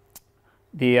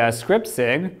 the script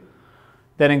sig,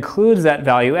 that includes that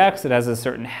value x that has a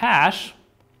certain hash.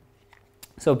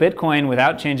 So Bitcoin,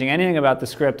 without changing anything about the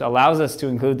script, allows us to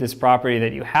include this property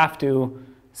that you have to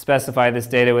specify this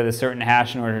data with a certain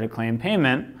hash in order to claim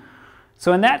payment.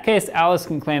 So in that case, Alice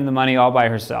can claim the money all by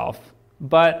herself,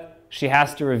 but she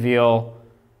has to reveal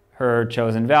her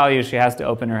chosen value. She has to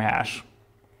open her hash.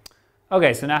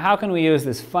 Okay, so now how can we use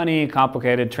this funny,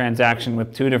 complicated transaction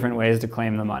with 2 different ways to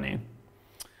claim the money?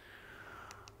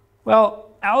 Well,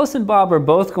 Alice and Bob are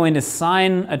both going to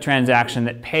sign a transaction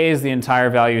that pays the entire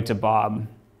value to Bob.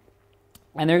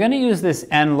 And they're going to use this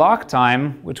end lock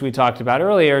time, which we talked about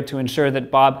earlier, to ensure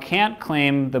that Bob can't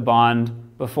claim the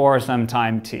bond before some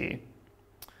time t.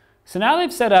 So now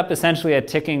they've set up essentially a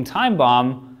ticking time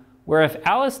bomb where if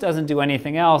Alice doesn't do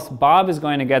anything else, Bob is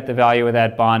going to get the value of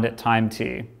that bond at time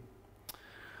t.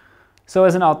 So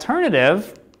as an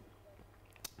alternative,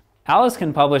 Alice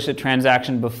can publish a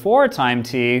transaction before time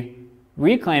t,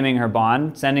 reclaiming her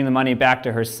bond, sending the money back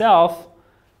to herself.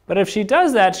 But if she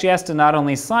does that, she has to not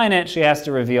only sign it, she has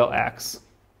to reveal X.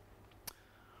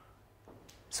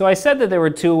 So I said that there were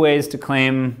two ways to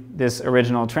claim this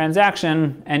original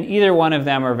transaction, and either one of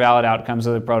them are valid outcomes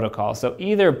of the protocol. So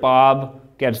either Bob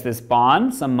gets this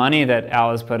bond, some money that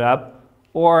Alice put up,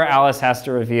 or Alice has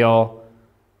to reveal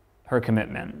her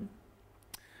commitment.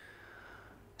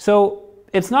 So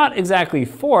it's not exactly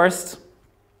forced.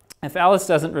 If Alice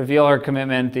doesn't reveal her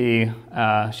commitment,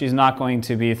 she's not going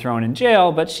to be thrown in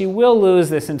jail, but she will lose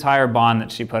this entire bond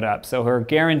that she put up. So her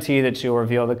guarantee that she'll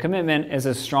reveal the commitment is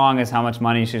as strong as how much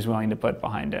money she's willing to put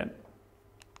behind it.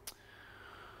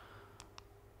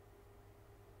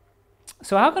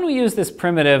 So how can we use this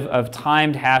primitive of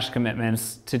timed hash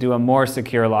commitments to do a more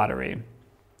secure lottery?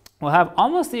 We'll have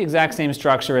almost the exact same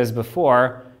structure as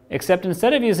before, except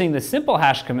instead of using the simple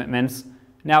hash commitments,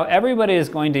 now everybody is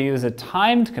going to use a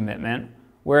timed commitment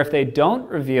where if they don't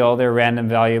reveal their random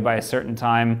value by a certain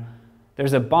time,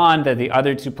 there's a bond that the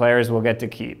other two players will get to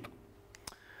keep.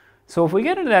 So if we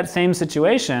get into that same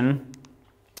situation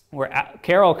where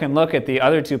Carol can look at the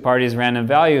other two parties' random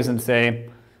values and say,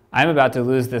 I'm about to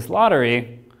lose this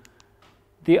lottery,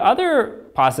 the other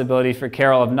possibility for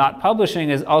Carol of not publishing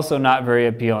is also not very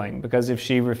appealing, because if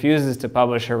she refuses to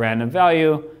publish her random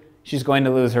value, she's going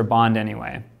to lose her bond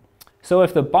anyway. So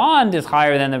if the bond is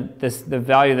higher than the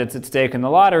value that's at stake in the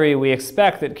lottery, we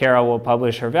expect that Carol will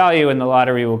publish her value and the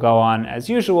lottery will go on as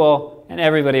usual and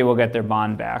everybody will get their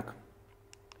bond back.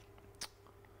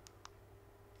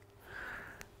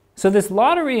 So this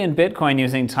lottery in Bitcoin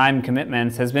using time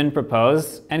commitments has been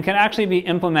proposed and can actually be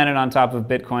implemented on top of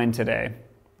Bitcoin today.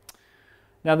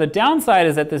 Now the downside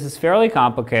is that this is fairly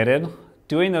complicated.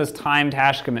 Doing those timed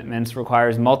hash commitments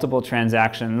requires multiple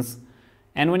transactions.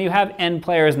 And when you have n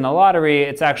players in the lottery,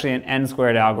 it's actually an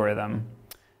n-squared algorithm.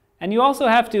 And you also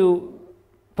have to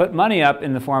put money up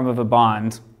in the form of a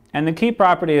bond. And the key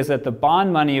property is that the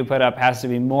bond money you put up has to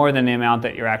be more than the amount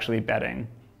that you're actually betting.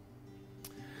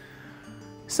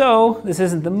 So this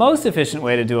isn't the most efficient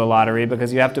way to do a lottery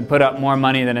because you have to put up more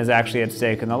money than is actually at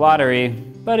stake in the lottery,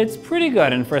 but it's pretty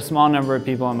good, and for a small number of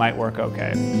people it might work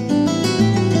okay.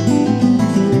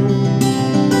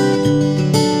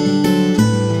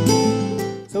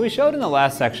 So we showed in the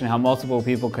last section how multiple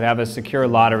people could have a secure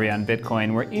lottery on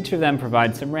Bitcoin where each of them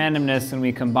provides some randomness, and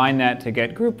we combine that to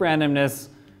get group randomness,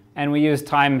 and we use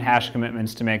timed hash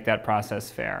commitments to make that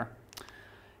process fair.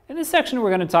 In this section, we're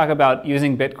going to talk about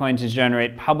using Bitcoin to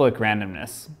generate public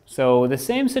randomness. So the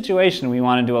same situation, we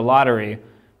want to do a lottery,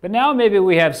 but now maybe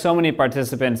we have so many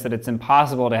participants that it's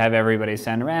impossible to have everybody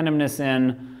send randomness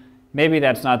in. Maybe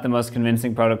that's not the most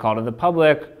convincing protocol to the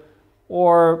public,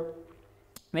 or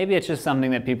maybe it's just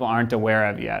something that people aren't aware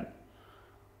of yet.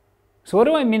 So what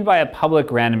do I mean by a public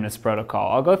randomness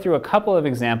protocol? I'll go through a couple of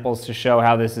examples to show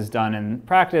how this is done in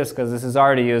practice, because this is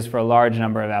already used for a large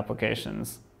number of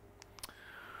applications.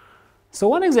 So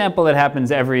one example that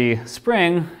happens every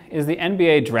spring is the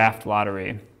NBA draft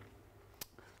lottery.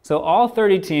 So all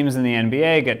 30 teams in the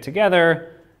NBA get together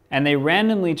and they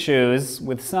randomly choose,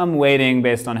 with some weighting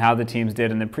based on how the teams did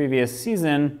in the previous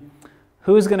season,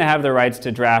 who's going to have the rights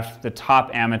to draft the top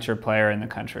amateur player in the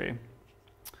country.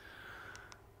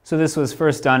 So this was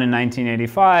first done in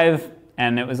 1985,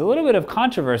 and it was a little bit of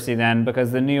controversy then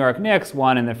because the New York Knicks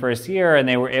won in the first year and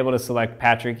they were able to select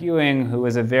Patrick Ewing, who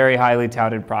was a very highly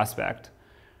touted prospect.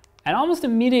 And almost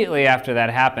immediately after that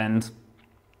happened,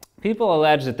 people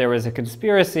alleged that there was a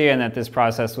conspiracy and that this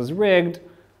process was rigged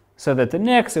so that the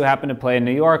Knicks, who happened to play in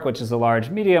New York, which is a large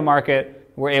media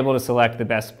market, were able to select the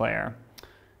best player.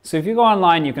 So if you go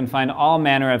online, you can find all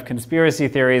manner of conspiracy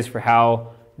theories for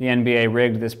how the NBA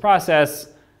rigged this process,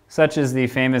 such as the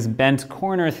famous bent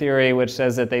corner theory, which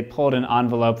says that they pulled an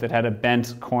envelope that had a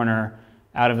bent corner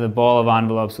out of the bowl of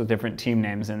envelopes with different team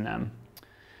names in them.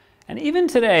 And even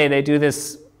today, they do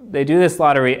this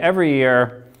lottery every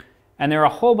year, and there are a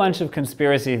whole bunch of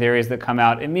conspiracy theories that come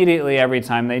out immediately every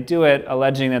time they do it,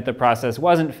 alleging that the process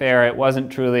wasn't fair, it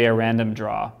wasn't truly a random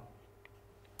draw.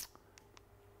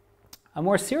 A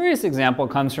more serious example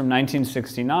comes from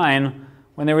 1969,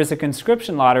 when there was a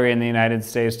conscription lottery in the United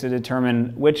States to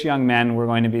determine which young men were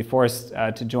going to be forced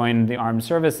to join the armed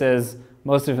services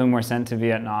most of whom were sent to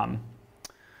Vietnam.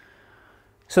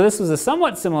 So this was a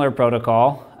somewhat similar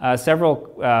protocol.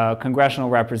 Several congressional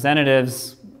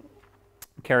representatives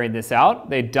carried this out.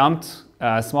 They dumped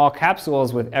small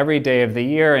capsules with every day of the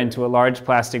year into a large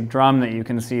plastic drum that you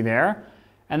can see there.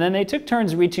 And then they took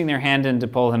turns reaching their hand in to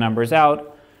pull the numbers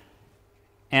out.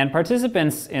 And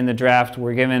participants in the draft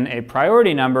were given a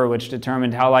priority number, which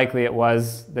determined how likely it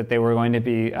was that they were going to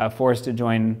be forced to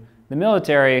join the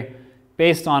military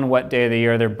based on what day of the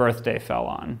year their birthday fell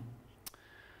on.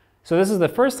 So this is the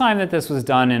first time that this was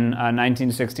done in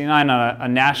 1969 on a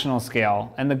national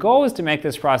scale. And the goal was to make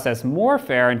this process more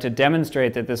fair and to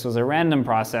demonstrate that this was a random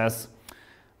process.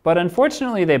 But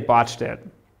unfortunately, they botched it.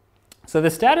 So the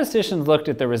statisticians looked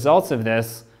at the results of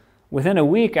this within a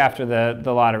week after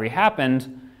the lottery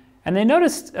happened. And they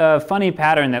noticed a funny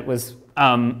pattern that was,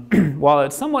 while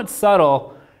it's somewhat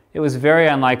subtle, it was very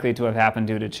unlikely to have happened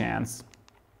due to chance.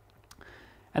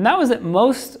 And that was that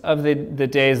most of the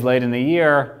days late in the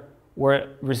year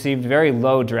received very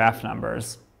low draft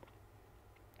numbers.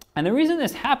 And the reason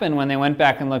this happened when they went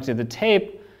back and looked at the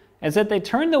tape is that they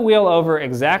turned the wheel over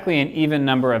exactly an even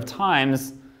number of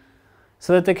times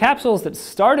so that the capsules that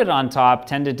started on top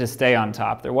tended to stay on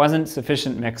top. There wasn't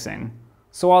sufficient mixing.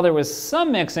 So while there was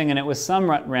some mixing and it was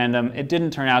somewhat random, it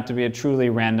didn't turn out to be a truly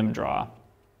random draw.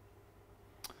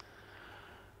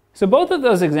 So both of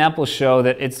those examples show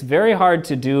that it's very hard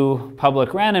to do public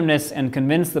randomness and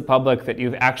convince the public that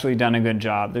you've actually done a good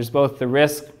job. There's both the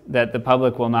risk that the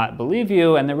public will not believe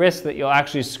you and the risk that you'll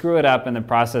actually screw it up in the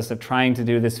process of trying to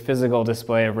do this physical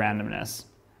display of randomness.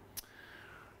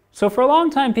 So for a long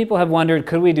time, people have wondered,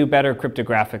 could we do better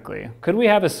cryptographically? Could we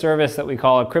have a service that we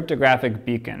call a cryptographic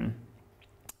beacon?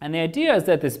 And the idea is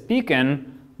that this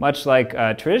beacon, much like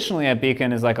traditionally a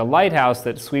beacon is like a lighthouse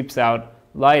that sweeps out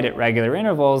light at regular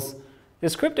intervals,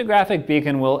 this cryptographic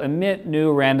beacon will emit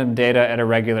new random data at a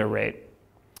regular rate.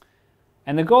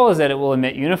 And the goal is that it will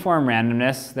emit uniform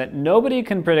randomness that nobody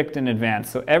can predict in advance.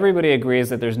 So everybody agrees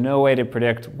that there's no way to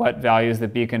predict what values the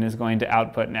beacon is going to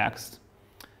output next.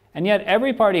 And yet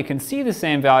every party can see the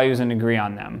same values and agree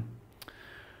on them.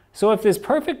 So if this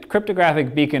perfect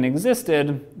cryptographic beacon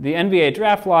existed, the NBA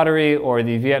draft lottery or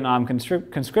the Vietnam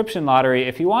conscription lottery,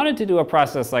 if you wanted to do a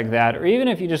process like that, or even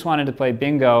if you just wanted to play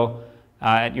bingo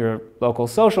at your local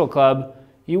social club,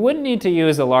 you wouldn't need to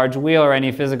use a large wheel or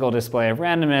any physical display of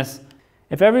randomness.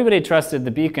 If everybody trusted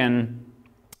the beacon,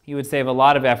 you would save a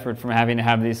lot of effort from having to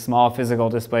have these small physical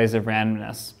displays of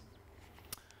randomness.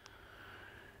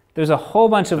 There's a whole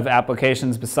bunch of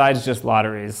applications besides just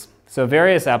lotteries. So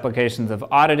various applications of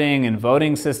auditing and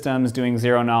voting systems, doing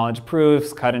zero-knowledge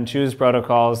proofs, cut-and-choose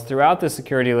protocols. Throughout the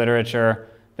security literature,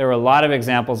 there are a lot of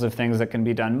examples of things that can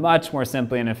be done much more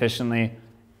simply and efficiently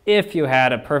if you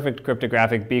had a perfect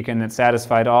cryptographic beacon that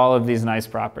satisfied all of these nice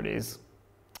properties.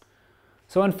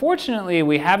 So unfortunately,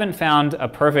 we haven't found a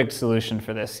perfect solution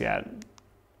for this yet.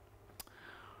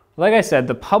 Like I said,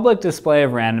 the public display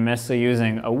of randomness, so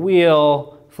using a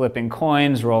wheel, flipping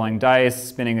coins, rolling dice,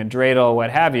 spinning a dreidel, what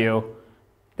have you,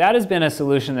 that has been a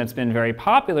solution that's been very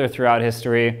popular throughout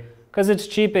history because it's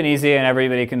cheap and easy and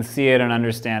everybody can see it and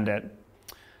understand it.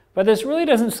 But this really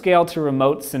doesn't scale to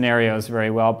remote scenarios very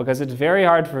well because it's very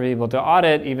hard for people to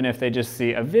audit, even if they just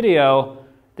see a video,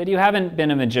 that you haven't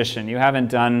been a magician. You haven't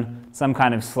done some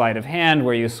kind of sleight of hand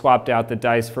where you swapped out the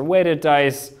dice for weighted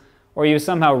dice, or you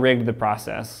somehow rigged the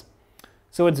process.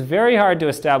 So it's very hard to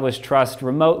establish trust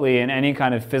remotely in any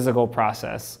kind of physical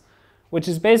process, which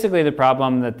is basically the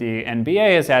problem that the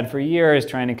NBA has had for years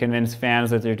trying to convince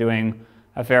fans that they're doing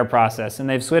a fair process. And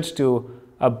they've switched to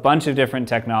a bunch of different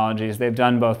technologies. They've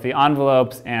done both the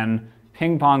envelopes and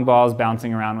ping pong balls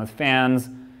bouncing around with fans.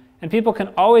 And people can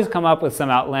always come up with some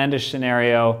outlandish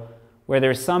scenario where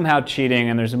there's somehow cheating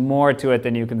and there's more to it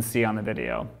than you can see on the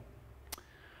video.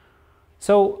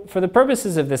 So for the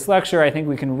purposes of this lecture, I think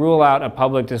we can rule out a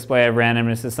public display of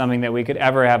randomness as something that we could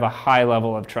ever have a high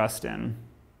level of trust in.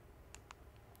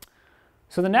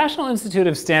 So the National Institute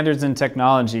of Standards and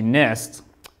Technology, NIST,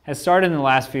 has started in the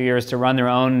last few years to run their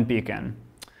own beacon.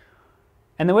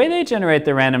 And the way they generate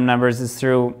the random numbers is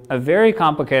through a very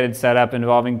complicated setup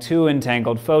involving two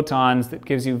entangled photons that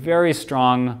gives you very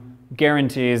strong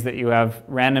guarantees that you have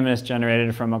randomness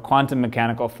generated from a quantum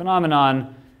mechanical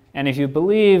phenomenon. And if you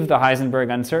believe the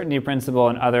Heisenberg uncertainty principle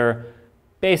and other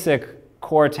basic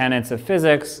core tenets of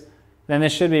physics, then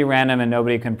this should be random and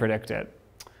nobody can predict it.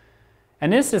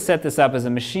 And NIST has set this up as a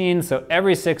machine, so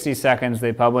every 60 seconds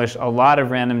they publish a lot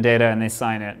of random data and they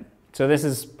sign it. So this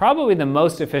is probably the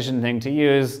most efficient thing to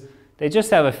use. They just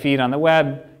have a feed on the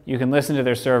web. You can listen to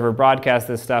their server broadcast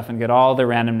this stuff and get all the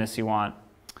randomness you want.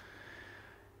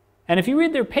 And if you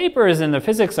read their papers in the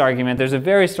physics argument, there's a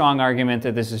very strong argument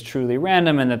that this is truly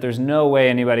random and that there's no way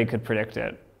anybody could predict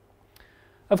it.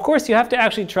 Of course, you have to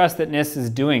actually trust that NIST is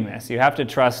doing this. You have to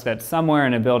trust that somewhere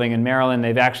in a building in Maryland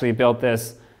they've actually built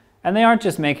this, and they aren't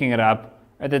just making it up,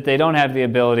 or that they don't have the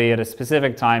ability at a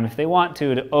specific time, if they want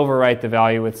to overwrite the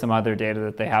value with some other data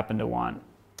that they happen to want.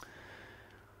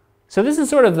 So this is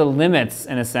sort of the limits,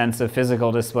 in a sense, of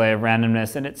physical display of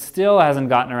randomness, and it still hasn't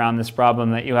gotten around this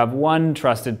problem that you have one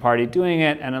trusted party doing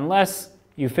it, and unless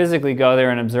you physically go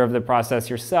there and observe the process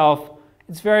yourself,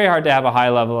 it's very hard to have a high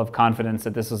level of confidence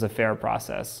that this was a fair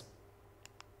process.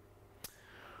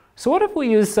 So what if we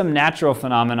use some natural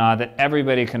phenomena that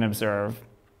everybody can observe?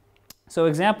 So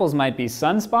examples might be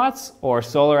sunspots or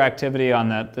solar activity on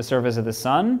the surface of the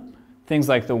sun, things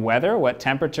like the weather, what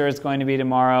temperature it's going to be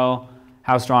tomorrow,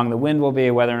 how strong the wind will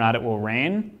be, whether or not it will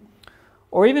rain,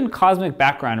 or even cosmic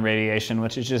background radiation,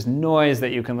 which is just noise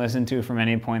that you can listen to from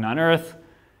any point on Earth,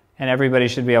 and everybody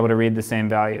should be able to read the same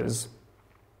values.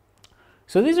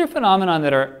 So these are phenomena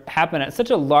that happen at such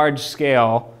a large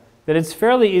scale that it's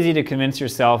fairly easy to convince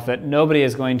yourself that nobody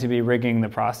is going to be rigging the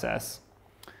process.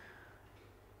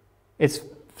 It's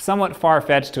somewhat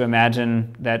far-fetched to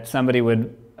imagine that somebody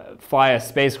would fly a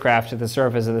spacecraft to the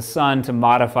surface of the sun to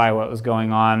modify what was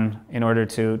going on in order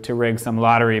to rig some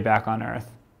lottery back on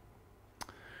Earth.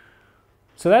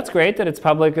 So that's great that it's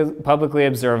publicly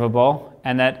observable,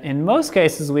 and that in most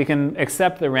cases we can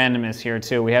accept the randomness here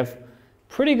too. We have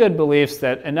pretty good beliefs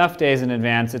that enough days in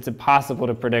advance it's impossible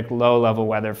to predict low-level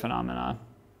weather phenomena.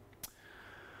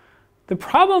 The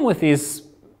problem with these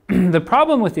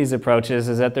approaches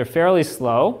is that they're fairly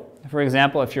slow. For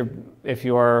example, if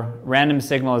your random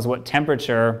signal is what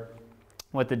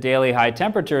the daily high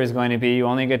temperature is going to be, you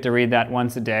only get to read that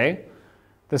once a day.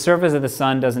 The surface of the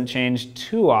sun doesn't change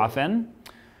too often.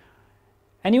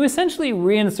 And you essentially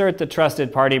reinsert the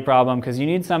trusted party problem because you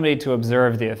need somebody to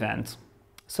observe the event.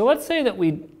 So let's say that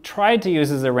we tried to use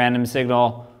as a random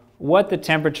signal what the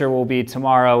temperature will be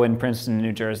tomorrow in Princeton,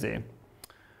 New Jersey.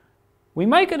 We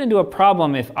might get into a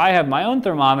problem if I have my own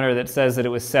thermometer that says that it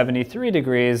was 73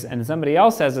 degrees and somebody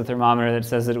else has a thermometer that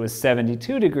says that it was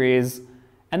 72 degrees,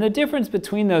 and the difference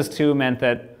between those two meant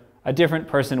that a different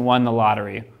person won the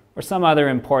lottery or some other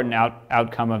important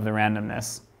outcome of the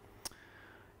randomness.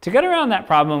 To get around that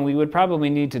problem, we would probably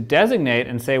need to designate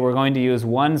and say we're going to use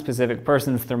one specific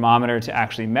person's thermometer to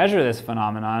actually measure this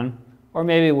phenomenon, or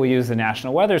maybe we'll use the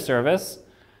National Weather Service.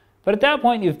 But at that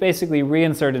point, you've basically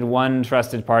reinserted one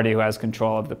trusted party who has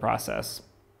control of the process.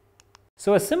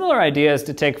 So a similar idea is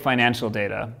to take financial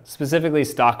data, specifically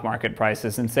stock market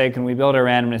prices, and say, can we build a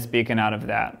randomness beacon out of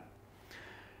that?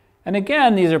 And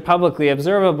again, these are publicly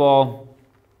observable,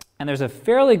 and there's a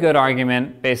fairly good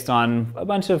argument based on a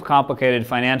bunch of complicated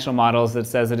financial models that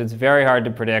says that it's very hard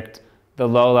to predict the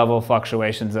low-level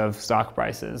fluctuations of stock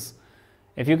prices.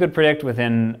 If you could predict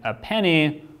within a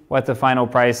penny what the final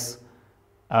price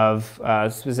of a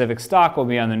specific stock will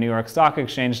be on the New York Stock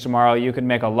Exchange tomorrow, you could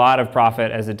make a lot of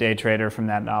profit as a day trader from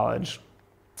that knowledge.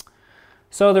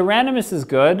 So the randomness is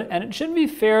good, and it should be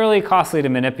fairly costly to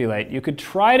manipulate. You could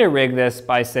try to rig this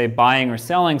by, say, buying or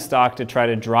selling stock to try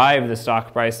to drive the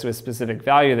stock price to a specific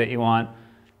value that you want,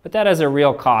 but that has a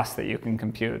real cost that you can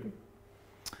compute.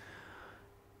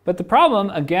 But the problem,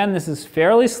 again, this is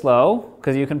fairly slow,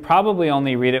 because you can probably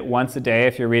only read it once a day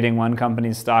if you're reading one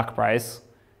company's stock price.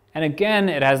 And again,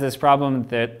 it has this problem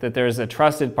that there's a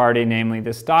trusted party, namely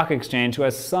the stock exchange, who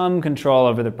has some control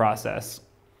over the process.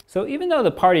 So even though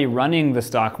the party running the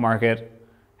stock market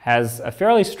has a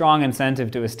fairly strong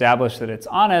incentive to establish that it's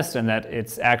honest and that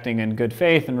it's acting in good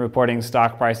faith and reporting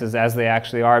stock prices as they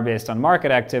actually are based on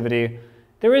market activity,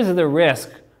 there is the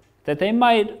risk that they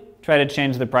might try to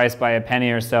change the price by a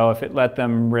penny or so if it let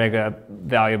them rig a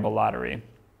valuable lottery.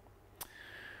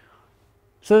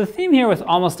 So the theme here with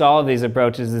almost all of these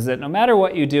approaches is that no matter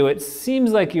what you do, it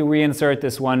seems like you reinsert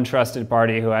this one trusted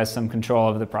party who has some control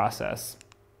of the process.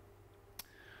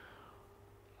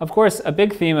 Of course, a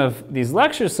big theme of these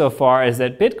lectures so far is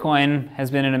that Bitcoin has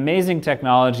been an amazing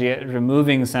technology at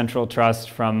removing central trust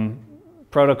from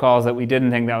protocols that we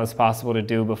didn't think that was possible to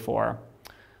do before.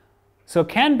 So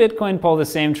can Bitcoin pull the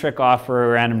same trick off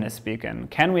for a randomness beacon?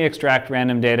 Can we extract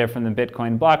random data from the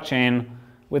Bitcoin blockchain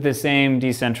with the same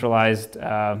decentralized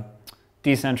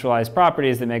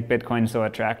properties that make Bitcoin so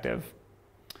attractive?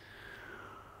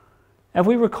 If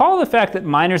we recall the fact that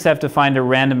miners have to find a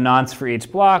random nonce for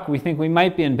each block, we think we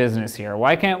might be in business here.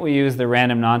 Why can't we use the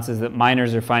random nonces that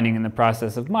miners are finding in the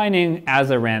process of mining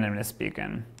as a randomness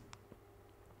beacon?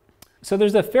 So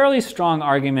there's a fairly strong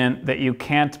argument that you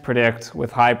can't predict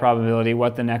with high probability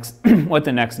what the next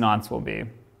nonce will be.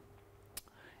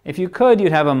 If you could,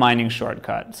 you'd have a mining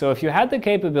shortcut. So if you had the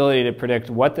capability to predict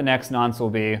what the next nonce will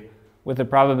be with a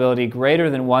probability greater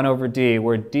than 1 over d,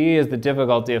 where d is the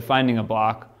difficulty of finding a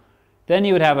block, then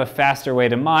you would have a faster way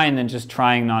to mine than just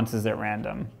trying nonces at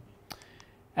random.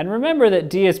 And remember that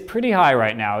d is pretty high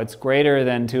right now. It's greater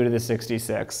than 2 to the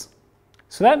 66.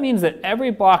 So that means that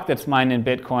every block that's mined in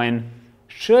Bitcoin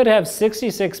should have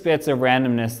 66 bits of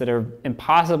randomness that are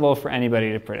impossible for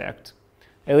anybody to predict.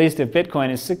 At least if Bitcoin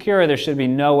is secure, there should be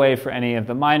no way for any of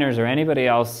the miners or anybody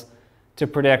else to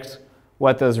predict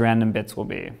what those random bits will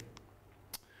be.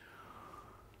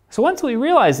 So once we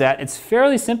realize that, it's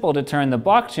fairly simple to turn the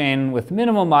blockchain with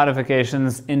minimal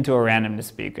modifications into a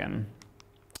randomness beacon.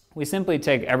 We simply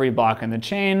take every block in the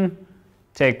chain,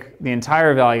 take the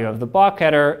entire value of the block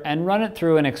header, and run it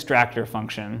through an extractor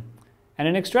function. And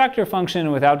an extractor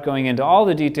function, without going into all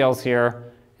the details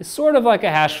here, is sort of like a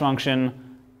hash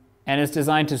function and is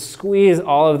designed to squeeze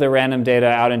all of the random data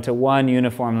out into one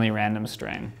uniformly random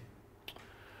string.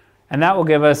 And that will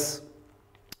give us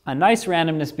a nice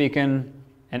randomness beacon,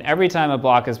 and every time a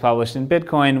block is published in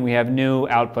Bitcoin, we have new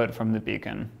output from the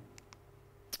beacon.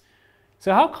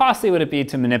 So how costly would it be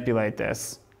to manipulate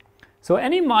this? So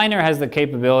any miner has the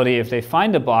capability, if they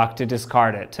find a block, to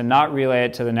discard it, to not relay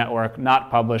it to the network,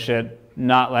 not publish it,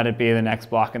 not let it be the next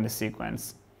block in the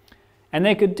sequence. And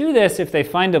they could do this if they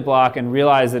find a block and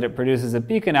realize that it produces a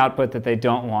beacon output that they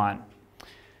don't want.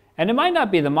 And it might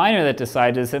not be the miner that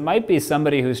decides this. It might be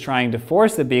somebody who's trying to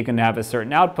force the beacon to have a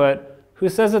certain output, who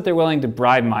says that they're willing to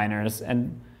bribe miners.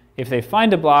 And if they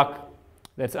find a block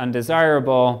that's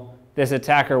undesirable, this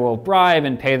attacker will bribe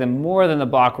and pay them more than the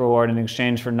block reward in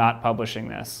exchange for not publishing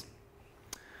this.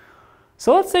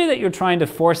 So let's say that you're trying to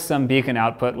force some beacon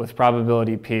output with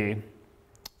probability p.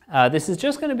 This is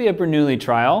just going to be a Bernoulli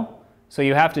trial. So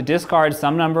you have to discard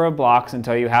some number of blocks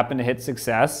until you happen to hit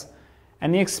success.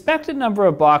 And the expected number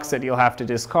of blocks that you'll have to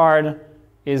discard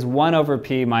is 1 over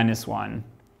p minus 1.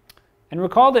 And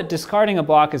recall that discarding a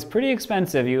block is pretty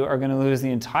expensive. You are going to lose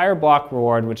the entire block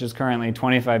reward, which is currently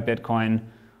 25 Bitcoin,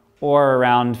 or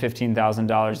around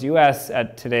 $15,000 US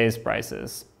at today's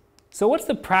prices. So what's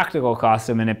the practical cost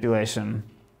of manipulation?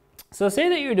 So say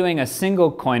that you're doing a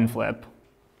single coin flip.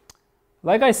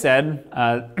 Like I said,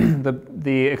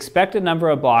 the expected number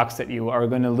of blocks that you are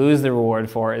going to lose the reward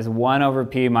for is 1 over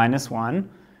p minus 1.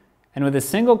 And with a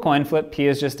single coin flip, p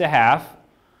is just a half.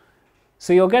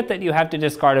 So you'll get that you have to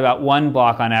discard about 1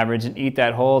 block on average and eat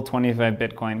that whole 25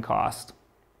 Bitcoin cost.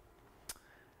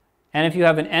 And if you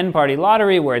have an n-party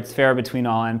lottery where it's fair between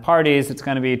all n parties, it's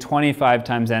going to be 25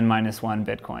 times n minus 1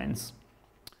 Bitcoins.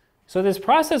 So this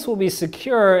process will be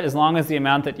secure as long as the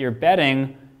amount that you're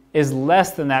betting is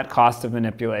less than that cost of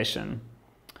manipulation.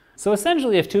 So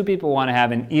essentially, if two people want to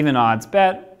have an even odds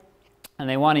bet, and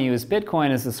they want to use Bitcoin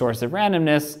as the source of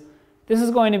randomness, this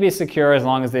is going to be secure as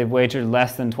long as they've wagered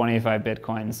less than 25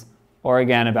 Bitcoins, or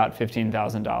again, about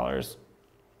 $15,000.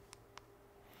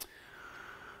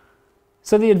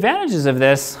 So the advantages of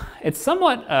this, it's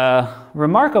somewhat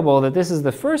remarkable that this is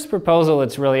the first proposal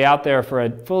that's really out there for a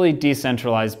fully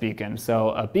decentralized beacon.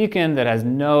 So a beacon that has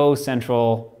no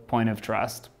central point of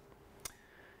trust.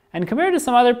 And compared to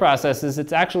some other processes,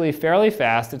 it's actually fairly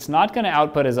fast. It's not going to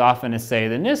output as often as, say,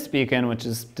 the NIST beacon, which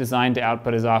is designed to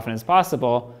output as often as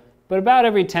possible. But about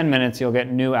every 10 minutes, you'll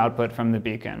get new output from the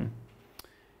beacon.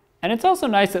 And it's also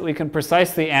nice that we can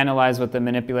precisely analyze what the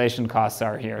manipulation costs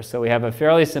are here. So we have a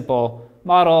fairly simple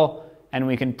model, and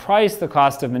we can price the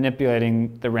cost of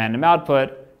manipulating the random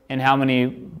output and how many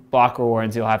block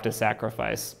rewards you'll have to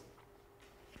sacrifice.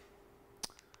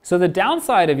 So the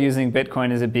downside of using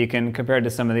Bitcoin as a beacon compared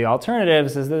to some of the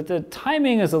alternatives is that the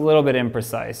timing is a little bit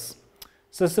imprecise.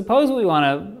 So suppose we want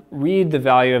to read the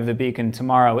value of the beacon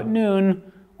tomorrow at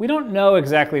noon. We don't know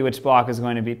exactly which block is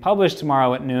going to be published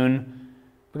tomorrow at noon,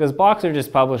 because blocks are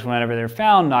just published whenever they're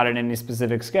found, not at any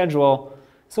specific schedule.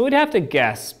 So we'd have to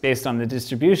guess, based on the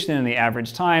distribution and the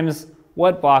average times,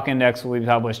 what block index will be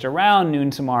published around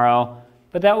noon tomorrow,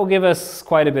 but that will give us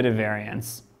quite a bit of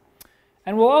variance.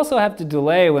 And we'll also have to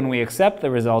delay when we accept the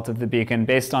result of the beacon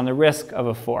based on the risk of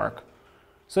a fork.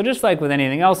 So just like with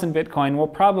anything else in Bitcoin, we'll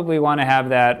probably want to have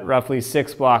that roughly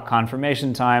 6-block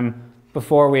confirmation time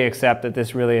before we accept that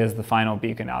this really is the final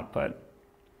beacon output.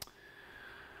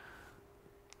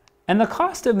 And the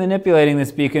cost of manipulating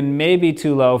this beacon may be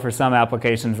too low for some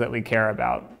applications that we care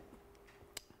about.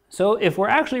 So if we're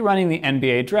actually running the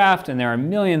NBA draft and there are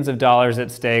millions of dollars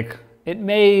at stake, it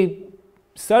may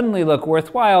suddenly look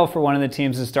worthwhile for one of the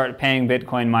teams to start paying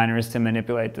Bitcoin miners to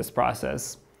manipulate this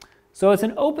process. So it's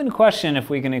an open question if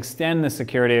we can extend the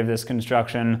security of this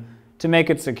construction to make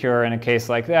it secure in a case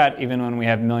like that, even when we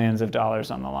have millions of dollars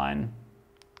on the line.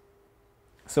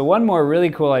 So one more really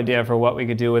cool idea for what we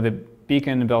could do with a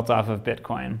beacon built off of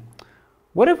Bitcoin.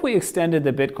 What if we extended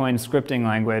the Bitcoin scripting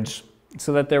language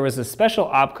so that there was a special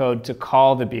opcode to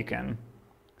call the beacon?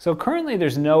 So currently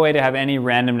there's no way to have any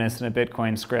randomness in a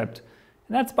Bitcoin script.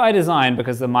 And that's by design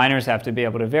because the miners have to be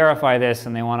able to verify this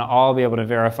and they want to all be able to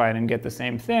verify it and get the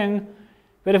same thing.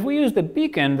 But if we use the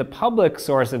beacon, the public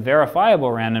source of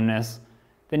verifiable randomness,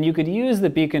 then you could use the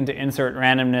beacon to insert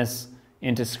randomness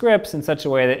into scripts in such a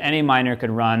way that any miner could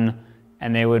run,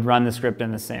 and they would run the script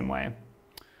in the same way.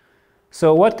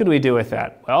 So what could we do with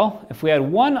that? Well, if we had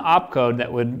one opcode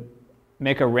that would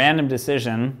make a random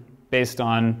decision based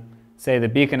on, say, the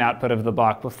beacon output of the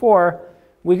block before,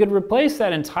 we could replace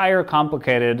that entire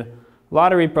complicated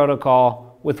lottery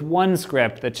protocol with one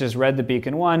script that just read the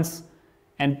beacon once,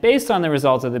 and based on the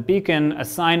result of the beacon,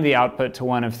 assigned the output to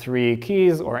one of 3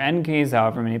 keys, or n keys,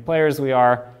 however many players we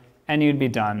are, and you'd be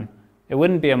done. It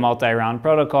wouldn't be a multi-round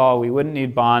protocol, we wouldn't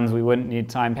need bonds, we wouldn't need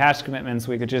timed hash commitments,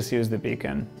 we could just use the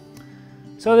beacon.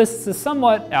 So this is a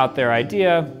somewhat out there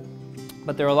idea,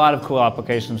 but there are a lot of cool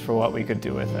applications for what we could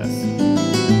do with this.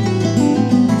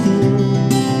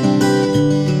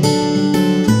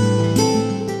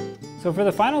 So for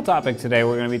the final topic today,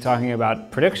 we're going to be talking about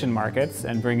prediction markets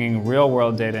and bringing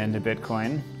real-world data into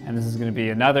Bitcoin. And this is going to be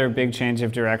another big change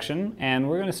of direction, and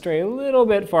we're going to stray a little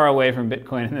bit far away from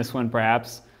Bitcoin in this one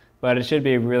perhaps, but it should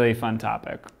be a really fun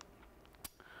topic.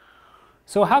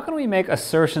 So how can we make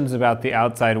assertions about the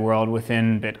outside world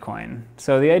within Bitcoin?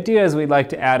 So the idea is we'd like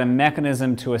to add a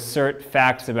mechanism to assert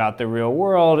facts about the real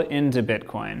world into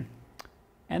Bitcoin.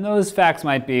 And those facts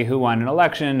might be who won an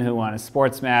election, who won a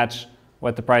sports match,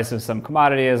 what the price of some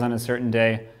commodity is on a certain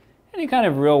day, any kind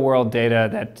of real world data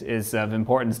that is of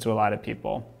importance to a lot of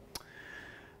people.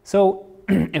 So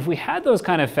if we had those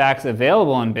kind of facts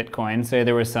available in Bitcoin, say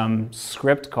there was some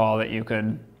script call that you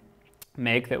could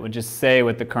make that would just say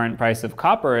what the current price of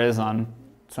copper is on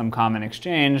some common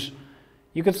exchange,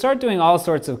 you could start doing all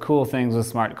sorts of cool things with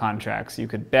smart contracts. You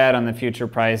could bet on the future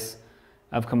price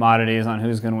of commodities, on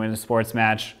who's going to win a sports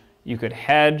match. You could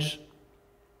hedge,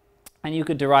 and you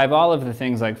could derive all of the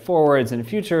things like forwards and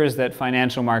futures that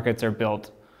financial markets are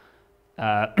built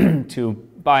to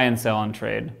buy and sell and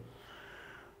trade.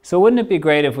 So wouldn't it be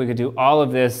great if we could do all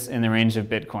of this in the range of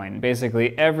Bitcoin?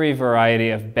 Basically every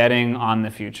variety of betting on the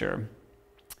future.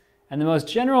 And the most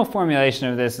general formulation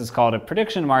of this is called a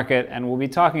prediction market, and we'll be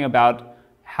talking about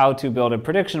how to build a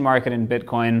prediction market in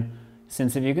Bitcoin,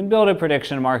 since if you can build a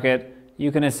prediction market,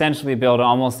 you can essentially build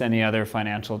almost any other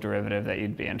financial derivative that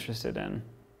you'd be interested in.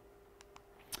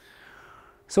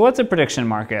 So what's a prediction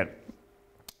market?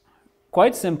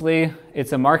 Quite simply,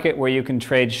 it's a market where you can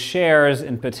trade shares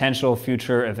in potential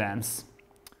future events.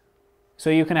 So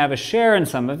you can have a share in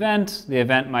some event. The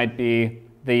event might be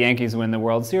the Yankees win the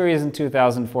World Series in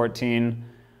 2014,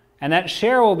 and that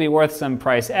share will be worth some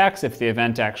price X if the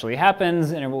event actually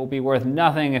happens, and it will be worth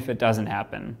nothing if it doesn't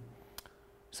happen.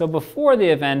 So before the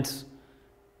event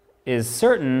is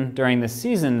certain during the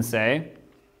season, say,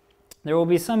 there will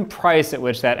be some price at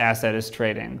which that asset is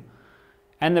trading.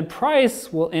 And the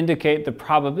price will indicate the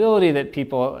probability that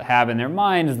people have in their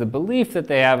minds, the belief that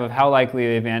they have of how likely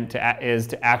the event is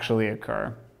to actually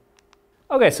occur.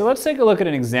 Okay, so let's take a look at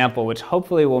an example which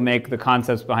hopefully will make the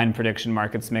concepts behind prediction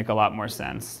markets make a lot more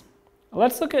sense.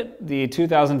 Let's look at the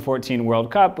 2014 World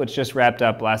Cup, which just wrapped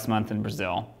up last month in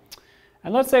Brazil.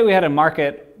 And let's say we had a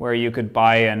market where you could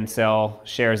buy and sell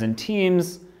shares in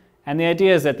teams, and the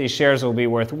idea is that these shares will be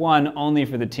worth 1 only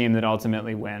for the team that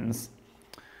ultimately wins.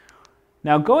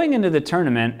 Now going into the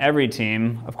tournament, every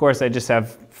team, of course I just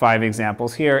have 5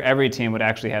 examples here, every team would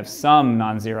actually have some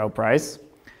non-zero price.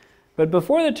 But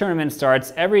before the tournament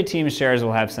starts, every team's shares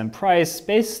will have some price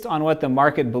based on what the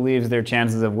market believes their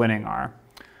chances of winning are.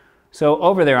 So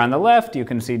over there on the left, you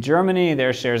can see Germany,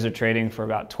 their shares are trading for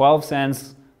about 12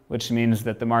 cents, which means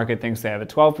that the market thinks they have a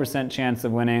 12% chance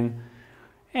of winning,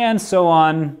 and so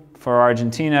on for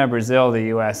Argentina, Brazil, the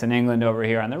US, and England over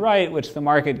here on the right, which the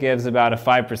market gives about a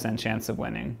 5% chance of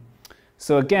winning.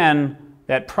 So again,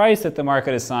 that price that the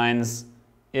market assigns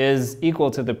is equal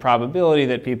to the probability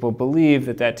that people believe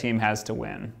that that team has to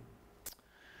win.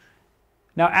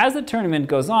 Now, as the tournament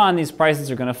goes on, these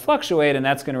prices are going to fluctuate, and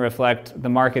that's going to reflect the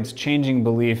market's changing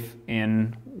belief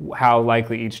in how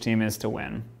likely each team is to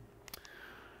win.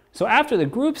 So after the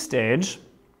group stage,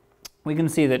 we can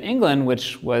see that England,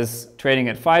 which was trading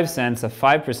at 5 cents, a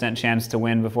 5% chance to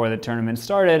win before the tournament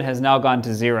started, has now gone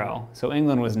to 0. So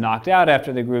England was knocked out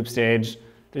after the group stage.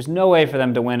 There's no way for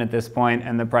them to win at this point,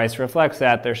 and the price reflects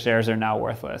that. Their shares are now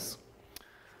worthless.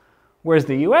 Whereas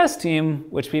the US team,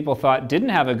 which people thought didn't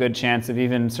have a good chance of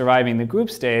even surviving the group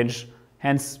stage,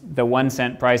 hence the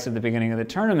 1-cent price at the beginning of the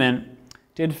tournament,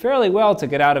 did fairly well to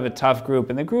get out of a tough group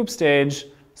in the group stage,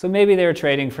 so maybe they were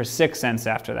trading for 6 cents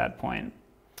after that point.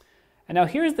 And now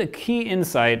here's the key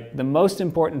insight, the most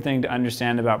important thing to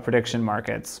understand about prediction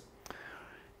markets.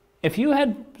 If you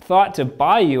had thought to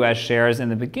buy US shares in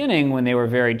the beginning when they were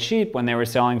very cheap, when they were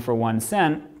selling for 1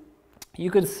 cent, you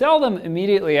could sell them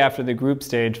immediately after the group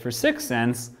stage for 6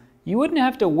 cents. You wouldn't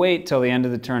have to wait till the end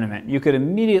of the tournament. You could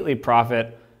immediately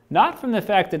profit, not from the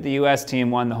fact that the US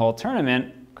team won the whole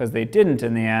tournament, because they didn't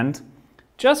in the end,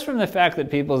 just from the fact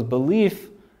that people's belief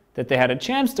that they had a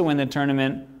chance to win the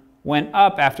tournament went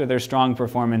up after their strong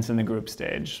performance in the group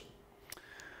stage.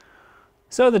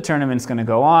 So the tournament's going to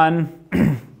go on.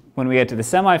 When we get to the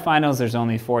semifinals, there's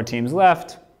only 4 teams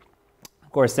left.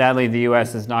 Of course, sadly, the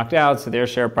US is knocked out, so their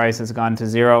share price has gone to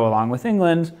 0 along with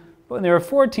England. But when there are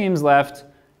 4 teams left,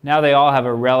 now they all have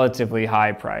a relatively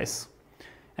high price.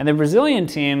 And the Brazilian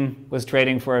team was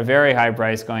trading for a very high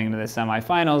price going into the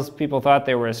semifinals. People thought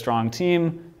they were a strong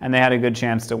team, and they had a good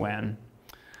chance to win.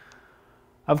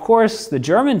 Of course, the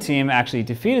German team actually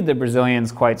defeated the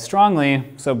Brazilians quite strongly,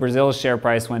 so Brazil's share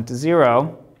price went to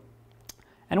 0.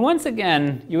 And once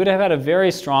again, you would have had a very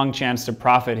strong chance to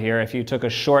profit here if you took a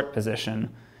short position.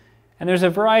 And there's a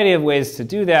variety of ways to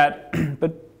do that,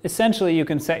 but essentially you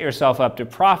can set yourself up to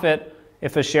profit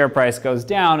if a share price goes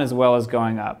down as well as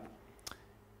going up.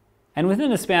 And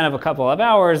within the span of a couple of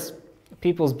hours,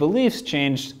 people's beliefs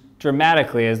changed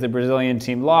dramatically as the Brazilian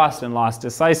team lost and lost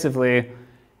decisively.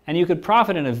 And you could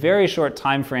profit in a very short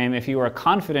time frame if you were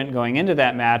confident going into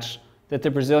that match that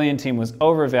the Brazilian team was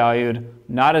overvalued,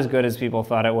 not as good as people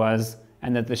thought it was,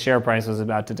 and that the share price was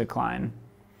about to decline.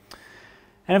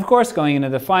 And of course, going into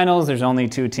the finals, there's only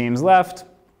 2 teams left.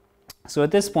 So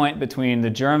at this point, between the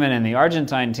German and the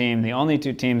Argentine team, the only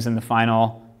 2 teams in the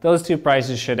final, those 2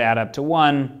 prices should add up to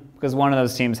 1, because one of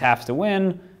those teams has to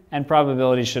win, and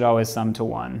probability should always sum to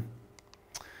 1.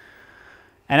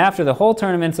 And after the whole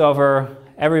tournament's over,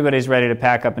 everybody's ready to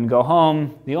pack up and go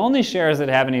home. The only shares that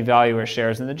have any value are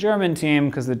shares in the German team,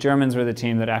 because the Germans were the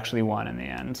team that actually won in the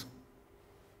end.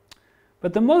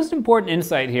 But the most important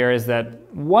insight here is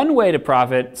that one way to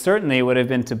profit certainly would have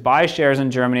been to buy shares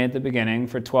in Germany at the beginning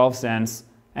for 12 cents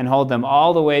and hold them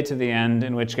all the way to the end,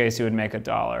 in which case you would make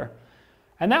 $1.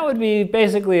 And that would be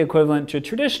basically equivalent to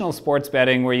traditional sports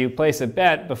betting, where you place a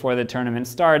bet before the tournament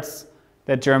starts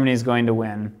that Germany is going to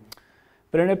win.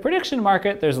 But in a prediction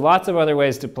market, there's lots of other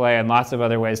ways to play and lots of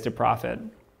other ways to profit.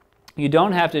 You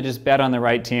don't have to just bet on the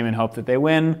right team and hope that they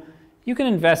win. You can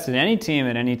invest in any team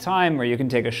at any time, or you can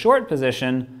take a short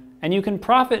position, and you can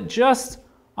profit just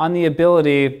on the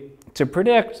ability to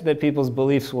predict that people's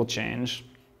beliefs will change.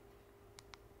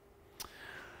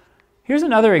 Here's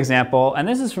another example, and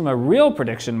this is from a real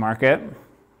prediction market.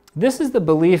 This is the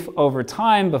belief over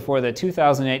time before the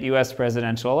 2008 US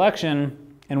presidential election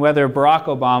and whether Barack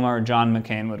Obama or John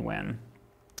McCain would win.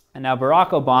 And now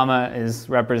Barack Obama is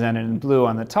represented in blue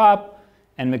on the top,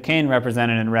 and McCain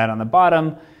represented in red on the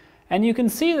bottom. And you can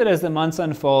see that as the months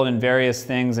unfold and various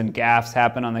things and gaffes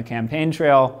happen on the campaign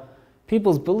trail,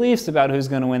 people's beliefs about who's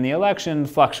going to win the election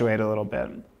fluctuate a little bit.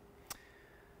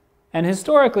 And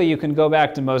historically, you can go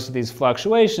back to most of these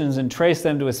fluctuations and trace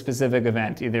them to a specific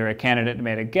event. Either a candidate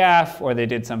made a gaffe, or they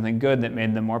did something good that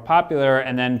made them more popular,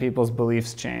 and then people's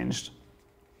beliefs changed.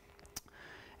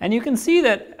 And you can see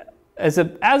that as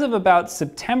of about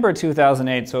September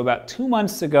 2008, so about 2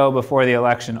 months ago before the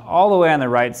election, all the way on the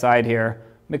right side here,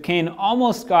 McCain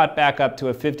almost got back up to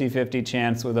a 50-50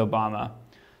 chance with Obama.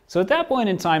 So at that point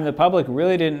in time, the public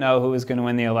really didn't know who was going to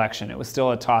win the election. It was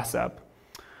still a toss-up.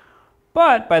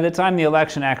 But by the time the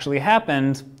election actually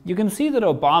happened, you can see that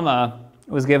Obama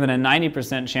was given a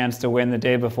 90% chance to win the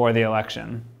day before the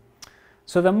election.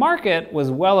 So the market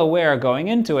was well aware going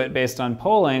into it, based on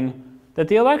polling, that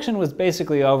the election was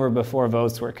basically over before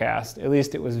votes were cast. At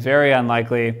least it was very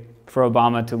unlikely for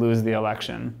Obama to lose the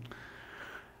election.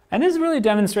 And this really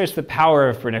demonstrates the power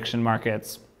of prediction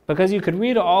markets, because you could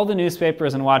read all the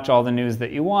newspapers and watch all the news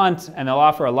that you want, and they'll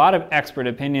offer a lot of expert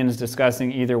opinions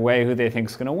discussing either way who they think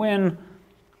is going to win.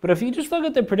 But if you just look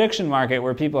at the prediction market,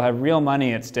 where people have real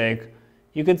money at stake,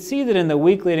 you could see that in the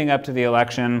week leading up to the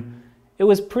election, it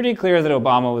was pretty clear that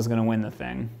Obama was going to win the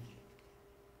thing.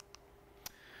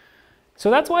 So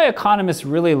that's why economists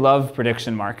really love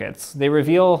prediction markets. They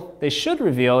should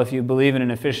reveal, if you believe in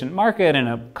an efficient market and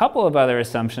a couple of other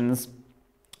assumptions,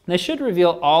 they should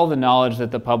reveal all the knowledge that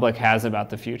the public has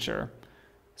about the future.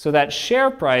 So that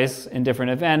share price in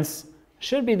different events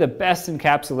should be the best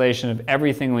encapsulation of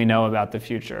everything we know about the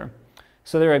future.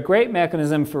 So they're a great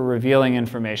mechanism for revealing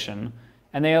information,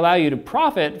 and they allow you to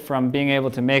profit from being able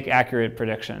to make accurate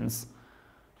predictions.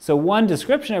 So one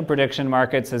description of prediction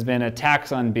markets has been a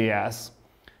tax on BS.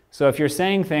 So if you're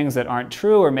saying things that aren't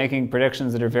true or making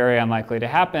predictions that are very unlikely to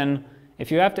happen,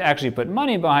 if you have to actually put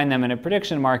money behind them in a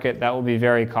prediction market, that will be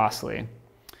very costly.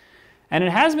 And it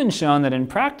has been shown that in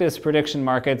practice, prediction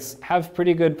markets have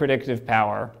pretty good predictive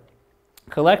power.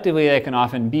 Collectively, they can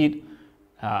often beat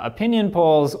opinion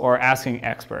polls or asking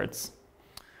experts.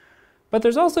 But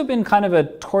there's also been kind of a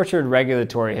tortured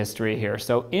regulatory history here.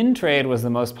 So InTrade was the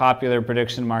most popular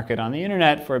prediction market on the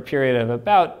internet for a period of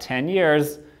about 10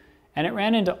 years, and it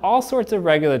ran into all sorts of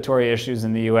regulatory issues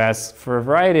in the US for a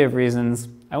variety of reasons.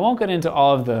 I won't get into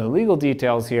all of the legal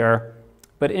details here,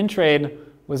 but InTrade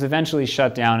was eventually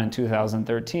shut down in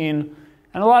 2013,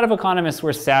 and a lot of economists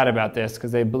were sad about this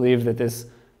because they believed that this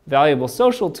valuable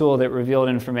social tool that revealed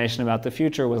information about the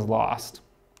future was lost.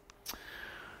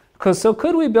 So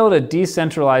could we build a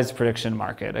decentralized prediction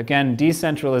market? Again,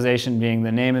 decentralization being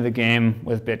the name of the game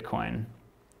with Bitcoin.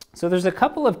 So there's a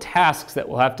couple of tasks that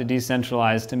we'll have to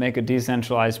decentralize to make a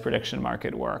decentralized prediction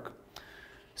market work.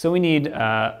 So we need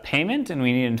payment and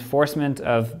we need enforcement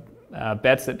of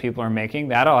bets that people are making.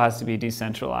 That all has to be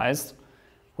decentralized.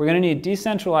 We're going to need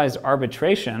decentralized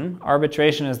arbitration.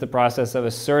 Arbitration is the process of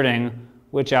asserting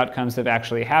which outcomes have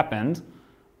actually happened.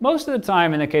 Most of the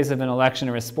time, in the case of an election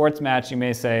or a sports match, you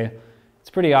may say it's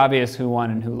pretty obvious who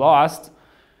won and who lost,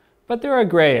 but there are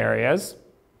gray areas.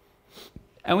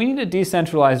 And we need a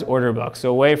decentralized order book,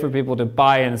 so a way for people to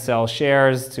buy and sell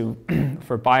shares,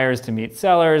 for buyers to meet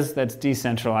sellers that's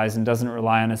decentralized and doesn't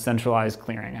rely on a centralized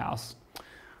clearinghouse.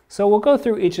 So we'll go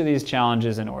through each of these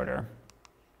challenges in order.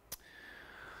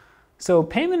 So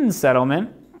payment and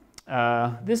settlement.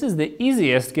 This is the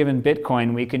easiest given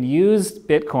Bitcoin. We can use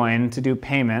Bitcoin to do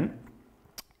payment.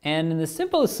 And in the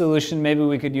simplest solution, maybe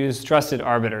we could use trusted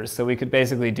arbiters. So we could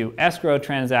basically do escrow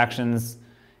transactions,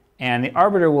 and the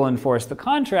arbiter will enforce the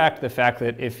contract, the fact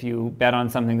that if you bet on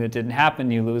something that didn't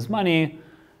happen, you lose money,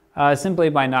 simply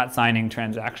by not signing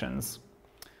transactions.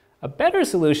 A better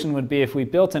solution would be if we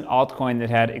built an altcoin that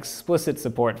had explicit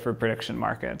support for prediction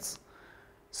markets.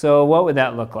 So what would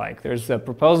that look like? There's a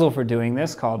proposal for doing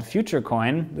this called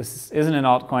FutureCoin. This isn't an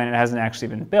altcoin, it hasn't actually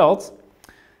been built,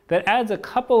 that adds a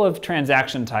couple of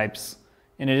transaction types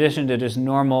in addition to just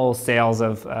normal sales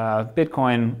of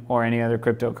Bitcoin or any other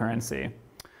cryptocurrency.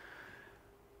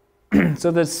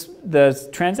 So the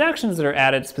transactions that are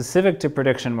added specific to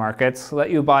prediction markets let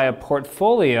you buy a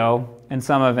portfolio in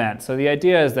some event. So the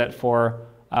idea is that for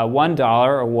 $1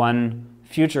 or one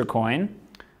future coin,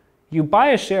 you buy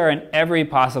a share in every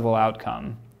possible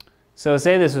outcome. So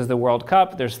say this was the World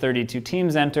Cup, there's 32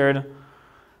 teams entered.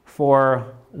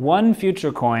 For one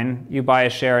future coin, you buy a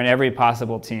share in every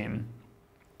possible team.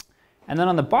 And then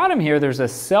on the bottom here, there's a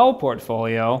sell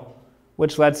portfolio,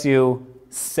 which lets you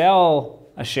sell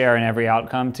a share in every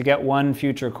outcome to get one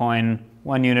future coin,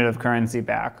 one unit of currency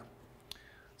back.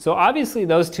 So obviously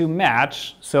those two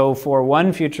match. So for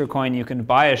one future coin, you can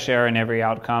buy a share in every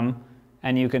outcome,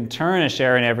 and you can turn a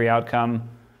share in every outcome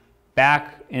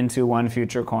back into one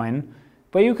future coin.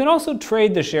 But you can also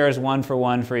trade the shares one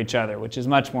for each other, which is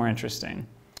much more interesting.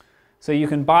 So you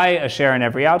can buy a share in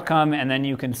every outcome, and then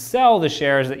you can sell the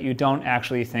shares that you don't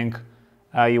actually think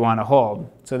you want to hold.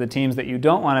 So the teams that you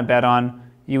don't want to bet on,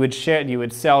 you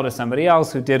would sell to somebody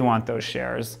else who did want those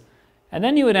shares. And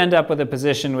then you would end up with a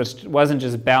position which wasn't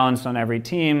just balanced on every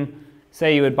team.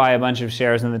 Say you would buy a bunch of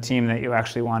shares in the team that you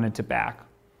actually wanted to back.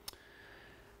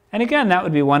 And again, that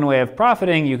would be one way of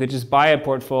profiting. You could just buy a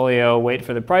portfolio, wait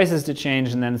for the prices to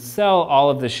change, and then sell all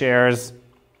of the shares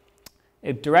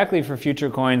directly for future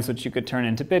coins, which you could turn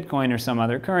into Bitcoin or some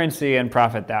other currency and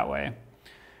profit that way.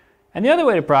 And the other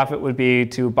way to profit would be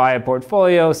to buy a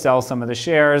portfolio, sell some of the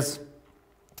shares,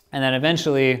 and then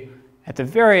eventually, at the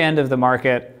very end of the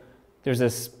market, there's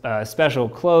this special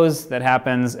close that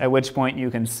happens, at which point you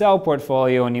can sell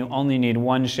portfolio and you only need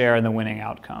one share in the winning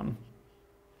outcome.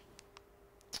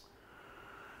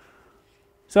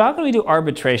 So how can we do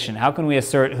arbitration? How can we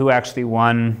assert who actually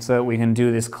won so that we can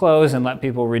do this close and let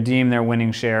people redeem their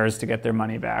winning shares to get their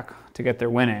money back, to get their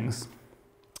winnings?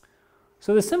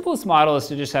 So the simplest model is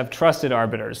to just have trusted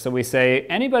arbiters. So we say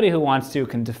anybody who wants to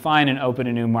can define and open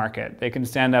a new market. They can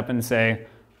stand up and say,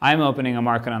 I'm opening a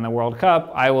market on the World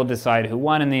Cup. I will decide who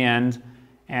won in the end.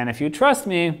 And if you trust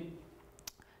me,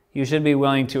 you should be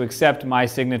willing to accept my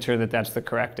signature that that's the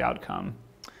correct outcome.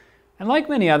 And like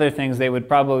many other things, they would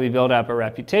probably build up a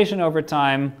reputation over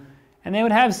time, and they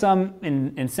would have some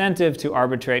incentive to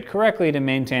arbitrate correctly to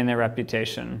maintain their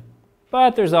reputation.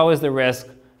 But there's always the risk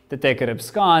that they could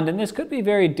abscond, and this could be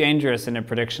very dangerous in a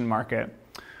prediction market.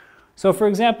 So for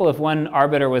example, if one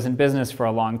arbiter was in business for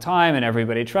a long time and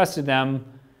everybody trusted them,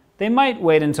 they might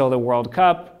wait until the World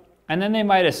Cup, and then they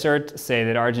might assert, say,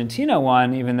 that Argentina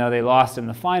won, even though they lost in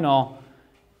the final,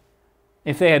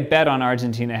 if they had bet on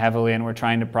Argentina heavily and were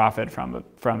trying to profit from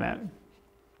it.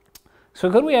 So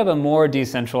could we have a more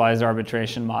decentralized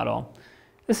arbitration model?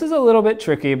 This is a little bit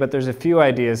tricky, but there's a few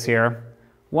ideas here.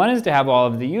 One is to have all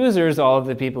of the users, all of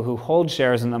the people who hold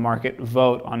shares in the market,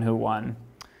 vote on who won.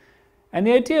 And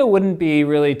the idea wouldn't be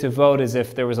really to vote as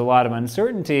if there was a lot of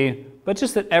uncertainty, but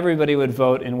just that everybody would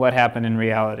vote in what happened in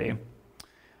reality.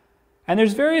 And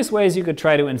there's various ways you could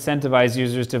try to incentivize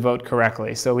users to vote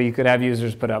correctly. So you could have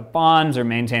users put up bonds or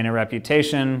maintain a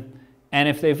reputation. And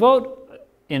if they vote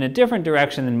in a different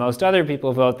direction than most other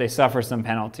people vote, they suffer some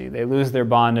penalty. They lose their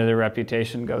bond or their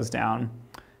reputation goes down.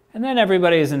 And then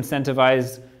everybody is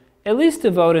incentivized at least to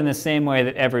vote in the same way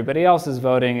that everybody else is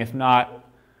voting, if not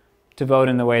to vote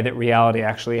in the way that reality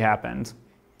actually happened.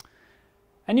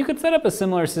 And you could set up a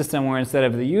similar system where instead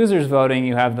of the users voting,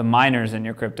 you have the miners in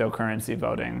your cryptocurrency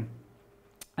voting.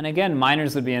 And again,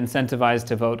 miners would be incentivized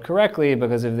to vote correctly,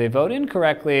 because if they vote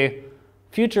incorrectly,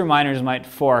 future miners might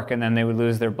fork and then they would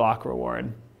lose their block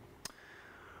reward.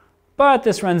 But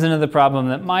this runs into the problem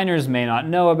that miners may not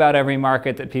know about every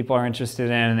market that people are interested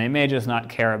in, and they may just not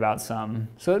care about some.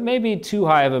 So it may be too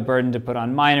high of a burden to put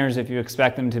on miners if you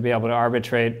expect them to be able to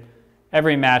arbitrate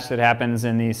every match that happens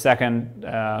in the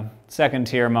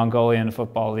second-tier Mongolian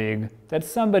football league that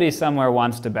somebody somewhere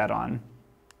wants to bet on.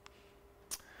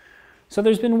 So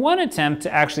there's been one attempt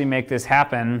to actually make this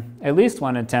happen, at least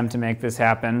one attempt to make this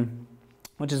happen,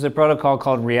 which is a protocol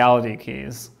called reality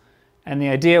keys. And the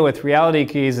idea with reality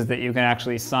keys is that you can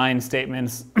actually sign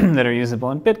statements that are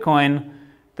usable in Bitcoin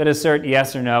that assert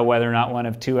yes or no whether or not one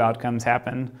of two outcomes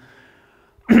happened.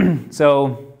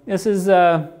 So this is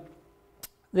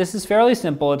fairly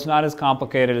simple. It's not as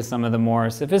complicated as some of the more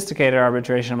sophisticated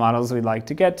arbitration models we'd like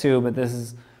to get to, but this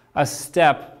is a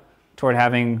step toward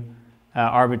having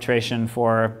arbitration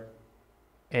for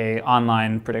an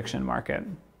online prediction market.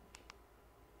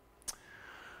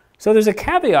 So there's a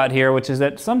caveat here, which is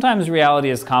that sometimes reality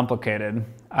is complicated.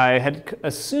 I had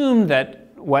assumed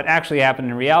that what actually happened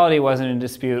in reality wasn't in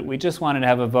dispute. We just wanted to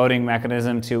have a voting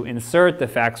mechanism to insert the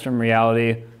facts from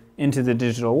reality into the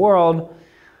digital world.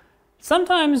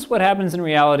 Sometimes what happens in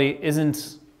reality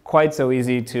isn't quite so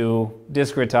easy to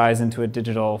discretize into a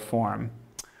digital form.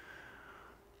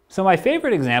 So my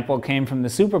favorite example came from the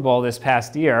Super Bowl this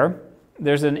past year.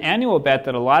 There's an annual bet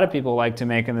that a lot of people like to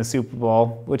make in the Super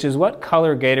Bowl, which is what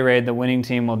color Gatorade the winning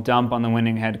team will dump on the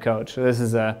winning head coach. So this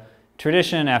is a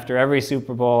tradition after every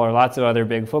Super Bowl or lots of other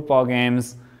big football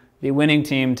games. The winning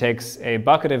team takes a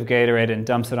bucket of Gatorade and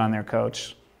dumps it on their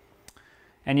coach.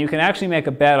 And you can actually make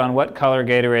a bet on what color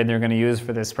Gatorade they're going to use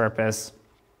for this purpose.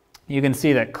 You can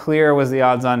see that clear was the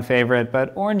odds-on favorite,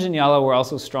 but orange and yellow were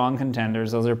also strong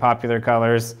contenders. Those are popular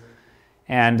colors.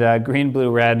 And green, blue,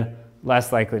 red,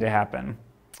 less likely to happen.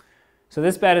 So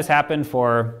this bet has happened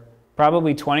for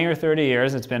probably 20 or 30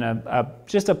 years. It's been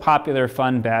just a popular,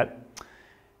 fun bet.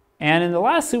 And in the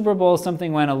last Super Bowl,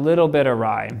 something went a little bit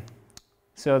awry.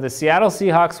 So the Seattle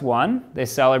Seahawks won. They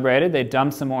celebrated. They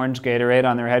dumped some orange Gatorade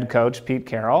on their head coach, Pete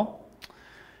Carroll.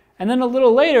 And then a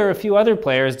little later, a few other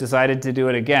players decided to do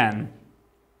it again.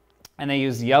 And they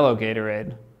used yellow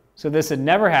Gatorade. So this had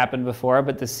never happened before,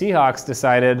 but the Seahawks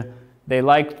decided they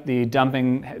liked the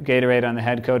dumping Gatorade on the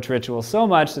head coach ritual so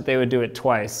much that they would do it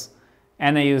twice.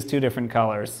 And they used two different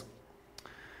colors.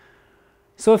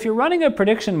 So if you're running a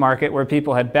prediction market where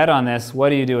people had bet on this, what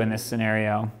do you do in this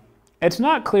scenario? It's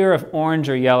not clear if orange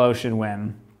or yellow should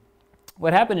win.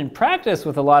 What happened in practice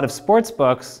with a lot of sports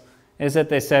books is that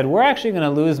they said, we're actually going to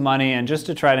lose money, and just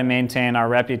to try to maintain our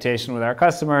reputation with our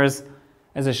customers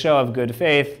as a show of good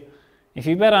faith, if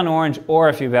you bet on orange or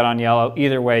if you bet on yellow,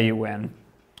 either way you win.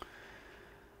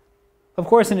 Of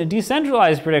course, in a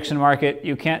decentralized prediction market,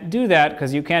 you can't do that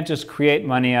because you can't just create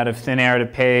money out of thin air to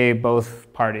pay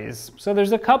both parties. So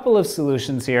there's a couple of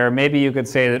solutions here. Maybe you could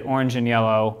say that orange and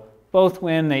yellow both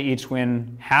win. They each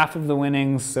win half of the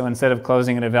winnings. So instead of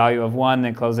closing at a value of 1,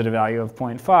 they close at a value of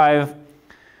 0.5.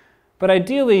 But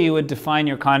ideally, you would define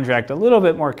your contract a little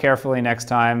bit more carefully next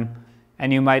time.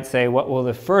 And you might say, what will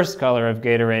the first color of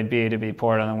Gatorade be to be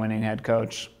poured on the winning head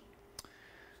coach?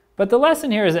 But the lesson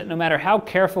here is that no matter how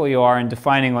careful you are in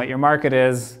defining what your market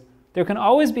is, there can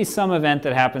always be some event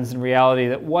that happens in reality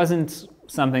that wasn't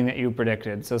something that you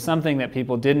predicted. So something that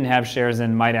people didn't have shares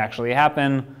in might actually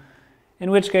happen, in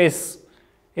which case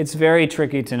it's very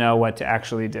tricky to know what to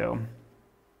actually do.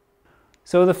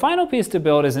 So the final piece to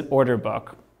build is an order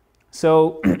book.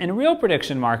 So in a real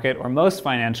prediction market, or most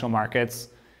financial markets,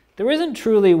 there isn't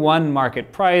truly one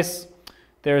market price.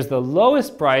 There's the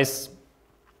lowest price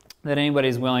that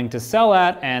anybody's willing to sell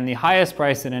at and the highest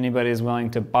price that anybody is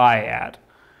willing to buy at.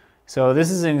 So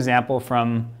this is an example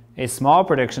from a small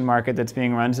prediction market that's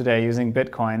being run today using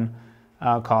Bitcoin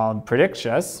called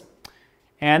Predictious.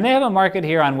 And they have a market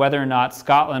here on whether or not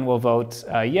Scotland will vote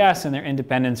yes in their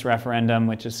independence referendum,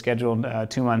 which is scheduled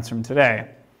 2 months from today.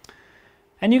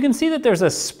 And you can see that there's a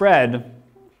spread.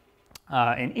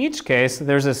 In each case,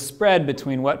 there's a spread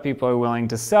between what people are willing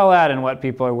to sell at and what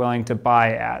people are willing to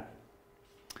buy at.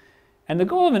 And the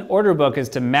goal of an order book is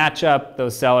to match up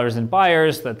those sellers and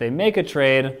buyers so that they make a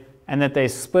trade and that they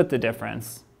split the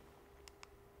difference.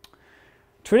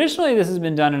 Traditionally, this has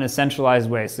been done in a centralized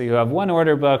way. So you have one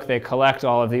order book, they collect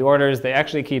all of the orders, they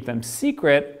actually keep them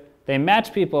secret, they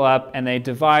match people up, and they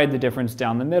divide the difference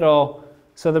down the middle.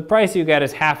 So the price you get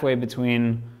is halfway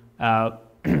between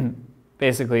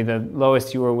basically the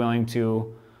lowest you were willing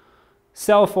to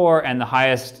sell for and the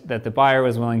highest that the buyer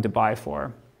was willing to buy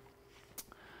for.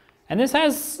 And this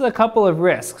has a couple of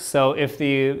risks. So if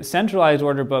the centralized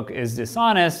order book is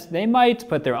dishonest, they might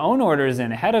put their own orders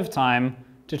in ahead of time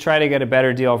to try to get a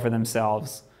better deal for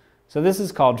themselves. So this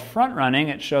is called front running.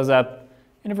 It shows up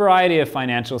in a variety of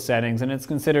financial settings, and it's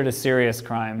considered a serious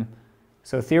crime.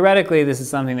 So theoretically, this is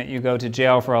something that you go to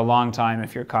jail for a long time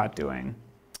if you're caught doing.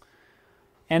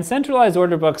 And centralized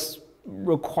order books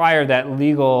require that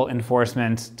legal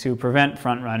enforcement to prevent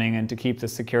front running and to keep the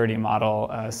security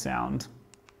model sound.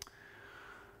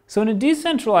 So in a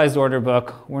decentralized order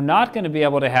book, we're not going to be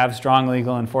able to have strong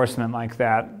legal enforcement like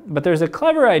that. But there's a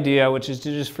clever idea, which is to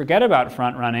just forget about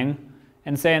front running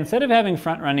and say, instead of having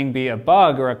front running be a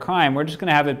bug or a crime, we're just going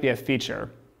to have it be a feature.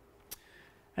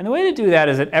 And the way to do that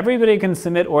is that everybody can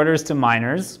submit orders to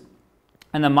miners,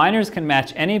 and the miners can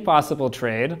match any possible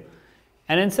trade.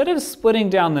 And instead of splitting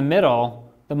down the middle,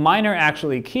 the miner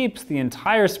actually keeps the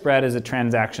entire spread as a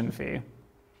transaction fee.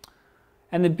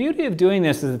 And the beauty of doing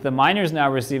this is that the miners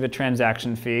now receive a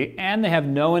transaction fee, and they have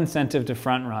no incentive to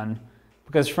front run,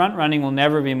 because front running will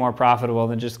never be more profitable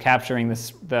than just capturing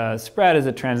the spread as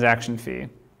a transaction fee.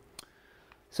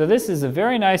 So this is a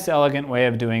very nice, elegant way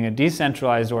of doing a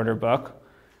decentralized order book.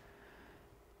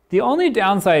 The only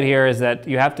downside here is that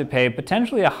you have to pay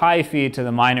potentially a high fee to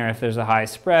the miner if there's a high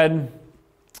spread.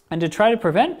 And to try to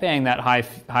prevent paying that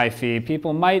high fee,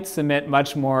 people might submit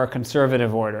much more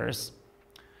conservative orders.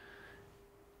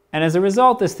 And as a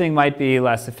result, this thing might be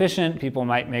less efficient. People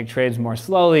might make trades more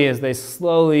slowly as they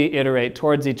slowly iterate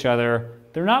towards each other.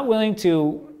 They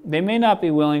may not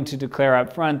be willing to declare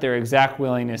up front their exact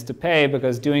willingness to pay,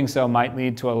 because doing so might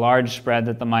lead to a large spread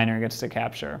that the miner gets to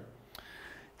capture.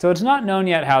 So it's not known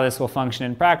yet how this will function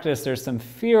in practice. There's some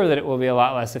fear that it will be a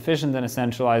lot less efficient than a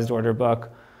centralized order book.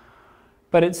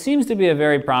 But it seems to be a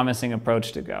very promising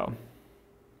approach to go.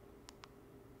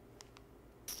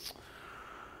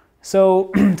 So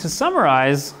to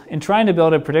summarize, in trying to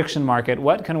build a prediction market,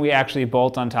 what can we actually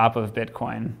bolt on top of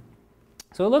Bitcoin?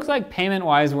 So it looks like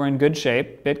payment-wise we're in good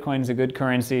shape. Bitcoin's a good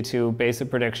currency to base a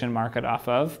prediction market off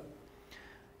of.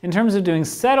 In terms of doing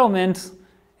settlement,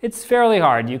 it's fairly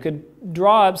hard. You could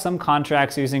draw up some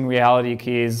contracts using reality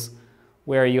keys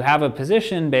where you have a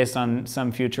position based on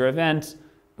some future event,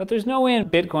 but there's no way in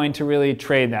Bitcoin to really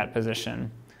trade that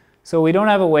position. So we don't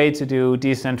have a way to do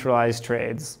decentralized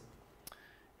trades.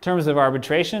 In terms of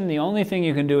arbitration, the only thing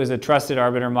you can do is a trusted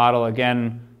arbiter model.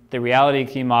 Again, the reality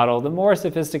key model. The more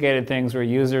sophisticated things where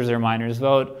users or miners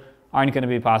vote aren't going to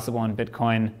be possible in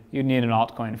Bitcoin. You'd need an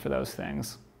altcoin for those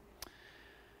things.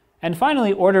 And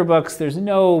finally, order books. There's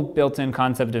no built-in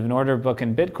concept of an order book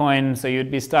in Bitcoin, so you'd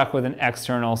be stuck with an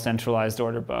external centralized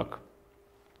order book.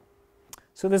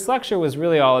 So this lecture was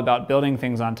really all about building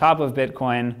things on top of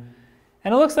Bitcoin.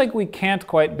 And it looks like we can't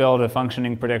quite build a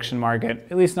functioning prediction market,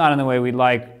 at least not in the way we'd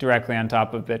like, directly on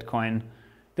top of Bitcoin.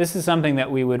 This is something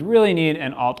that we would really need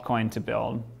an altcoin to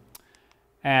build.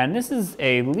 And this is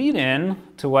a lead-in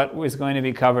to what is going to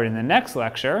be covered in the next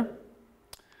lecture,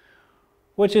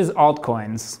 which is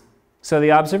altcoins. So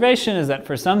the observation is that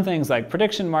for some things like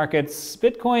prediction markets,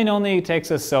 Bitcoin only takes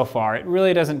us so far. It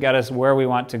really doesn't get us where we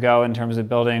want to go in terms of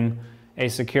building a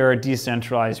secure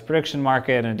decentralized prediction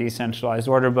market and a decentralized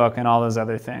order book and all those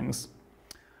other things.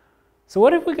 So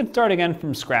what if we could start again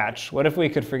from scratch? What if we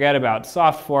could forget about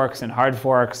soft forks and hard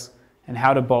forks and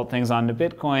how to bolt things onto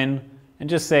Bitcoin and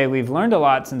just say we've learned a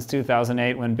lot since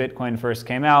 2008 when Bitcoin first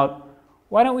came out.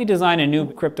 Why don't we design a new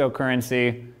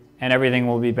cryptocurrency and everything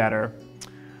will be better?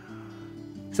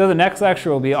 So the next lecture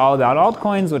will be all about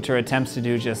altcoins, which are attempts to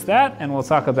do just that, and we'll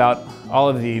talk about all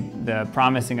of the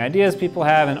promising ideas people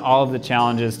have and all of the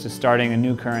challenges to starting a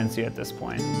new currency at this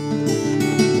point.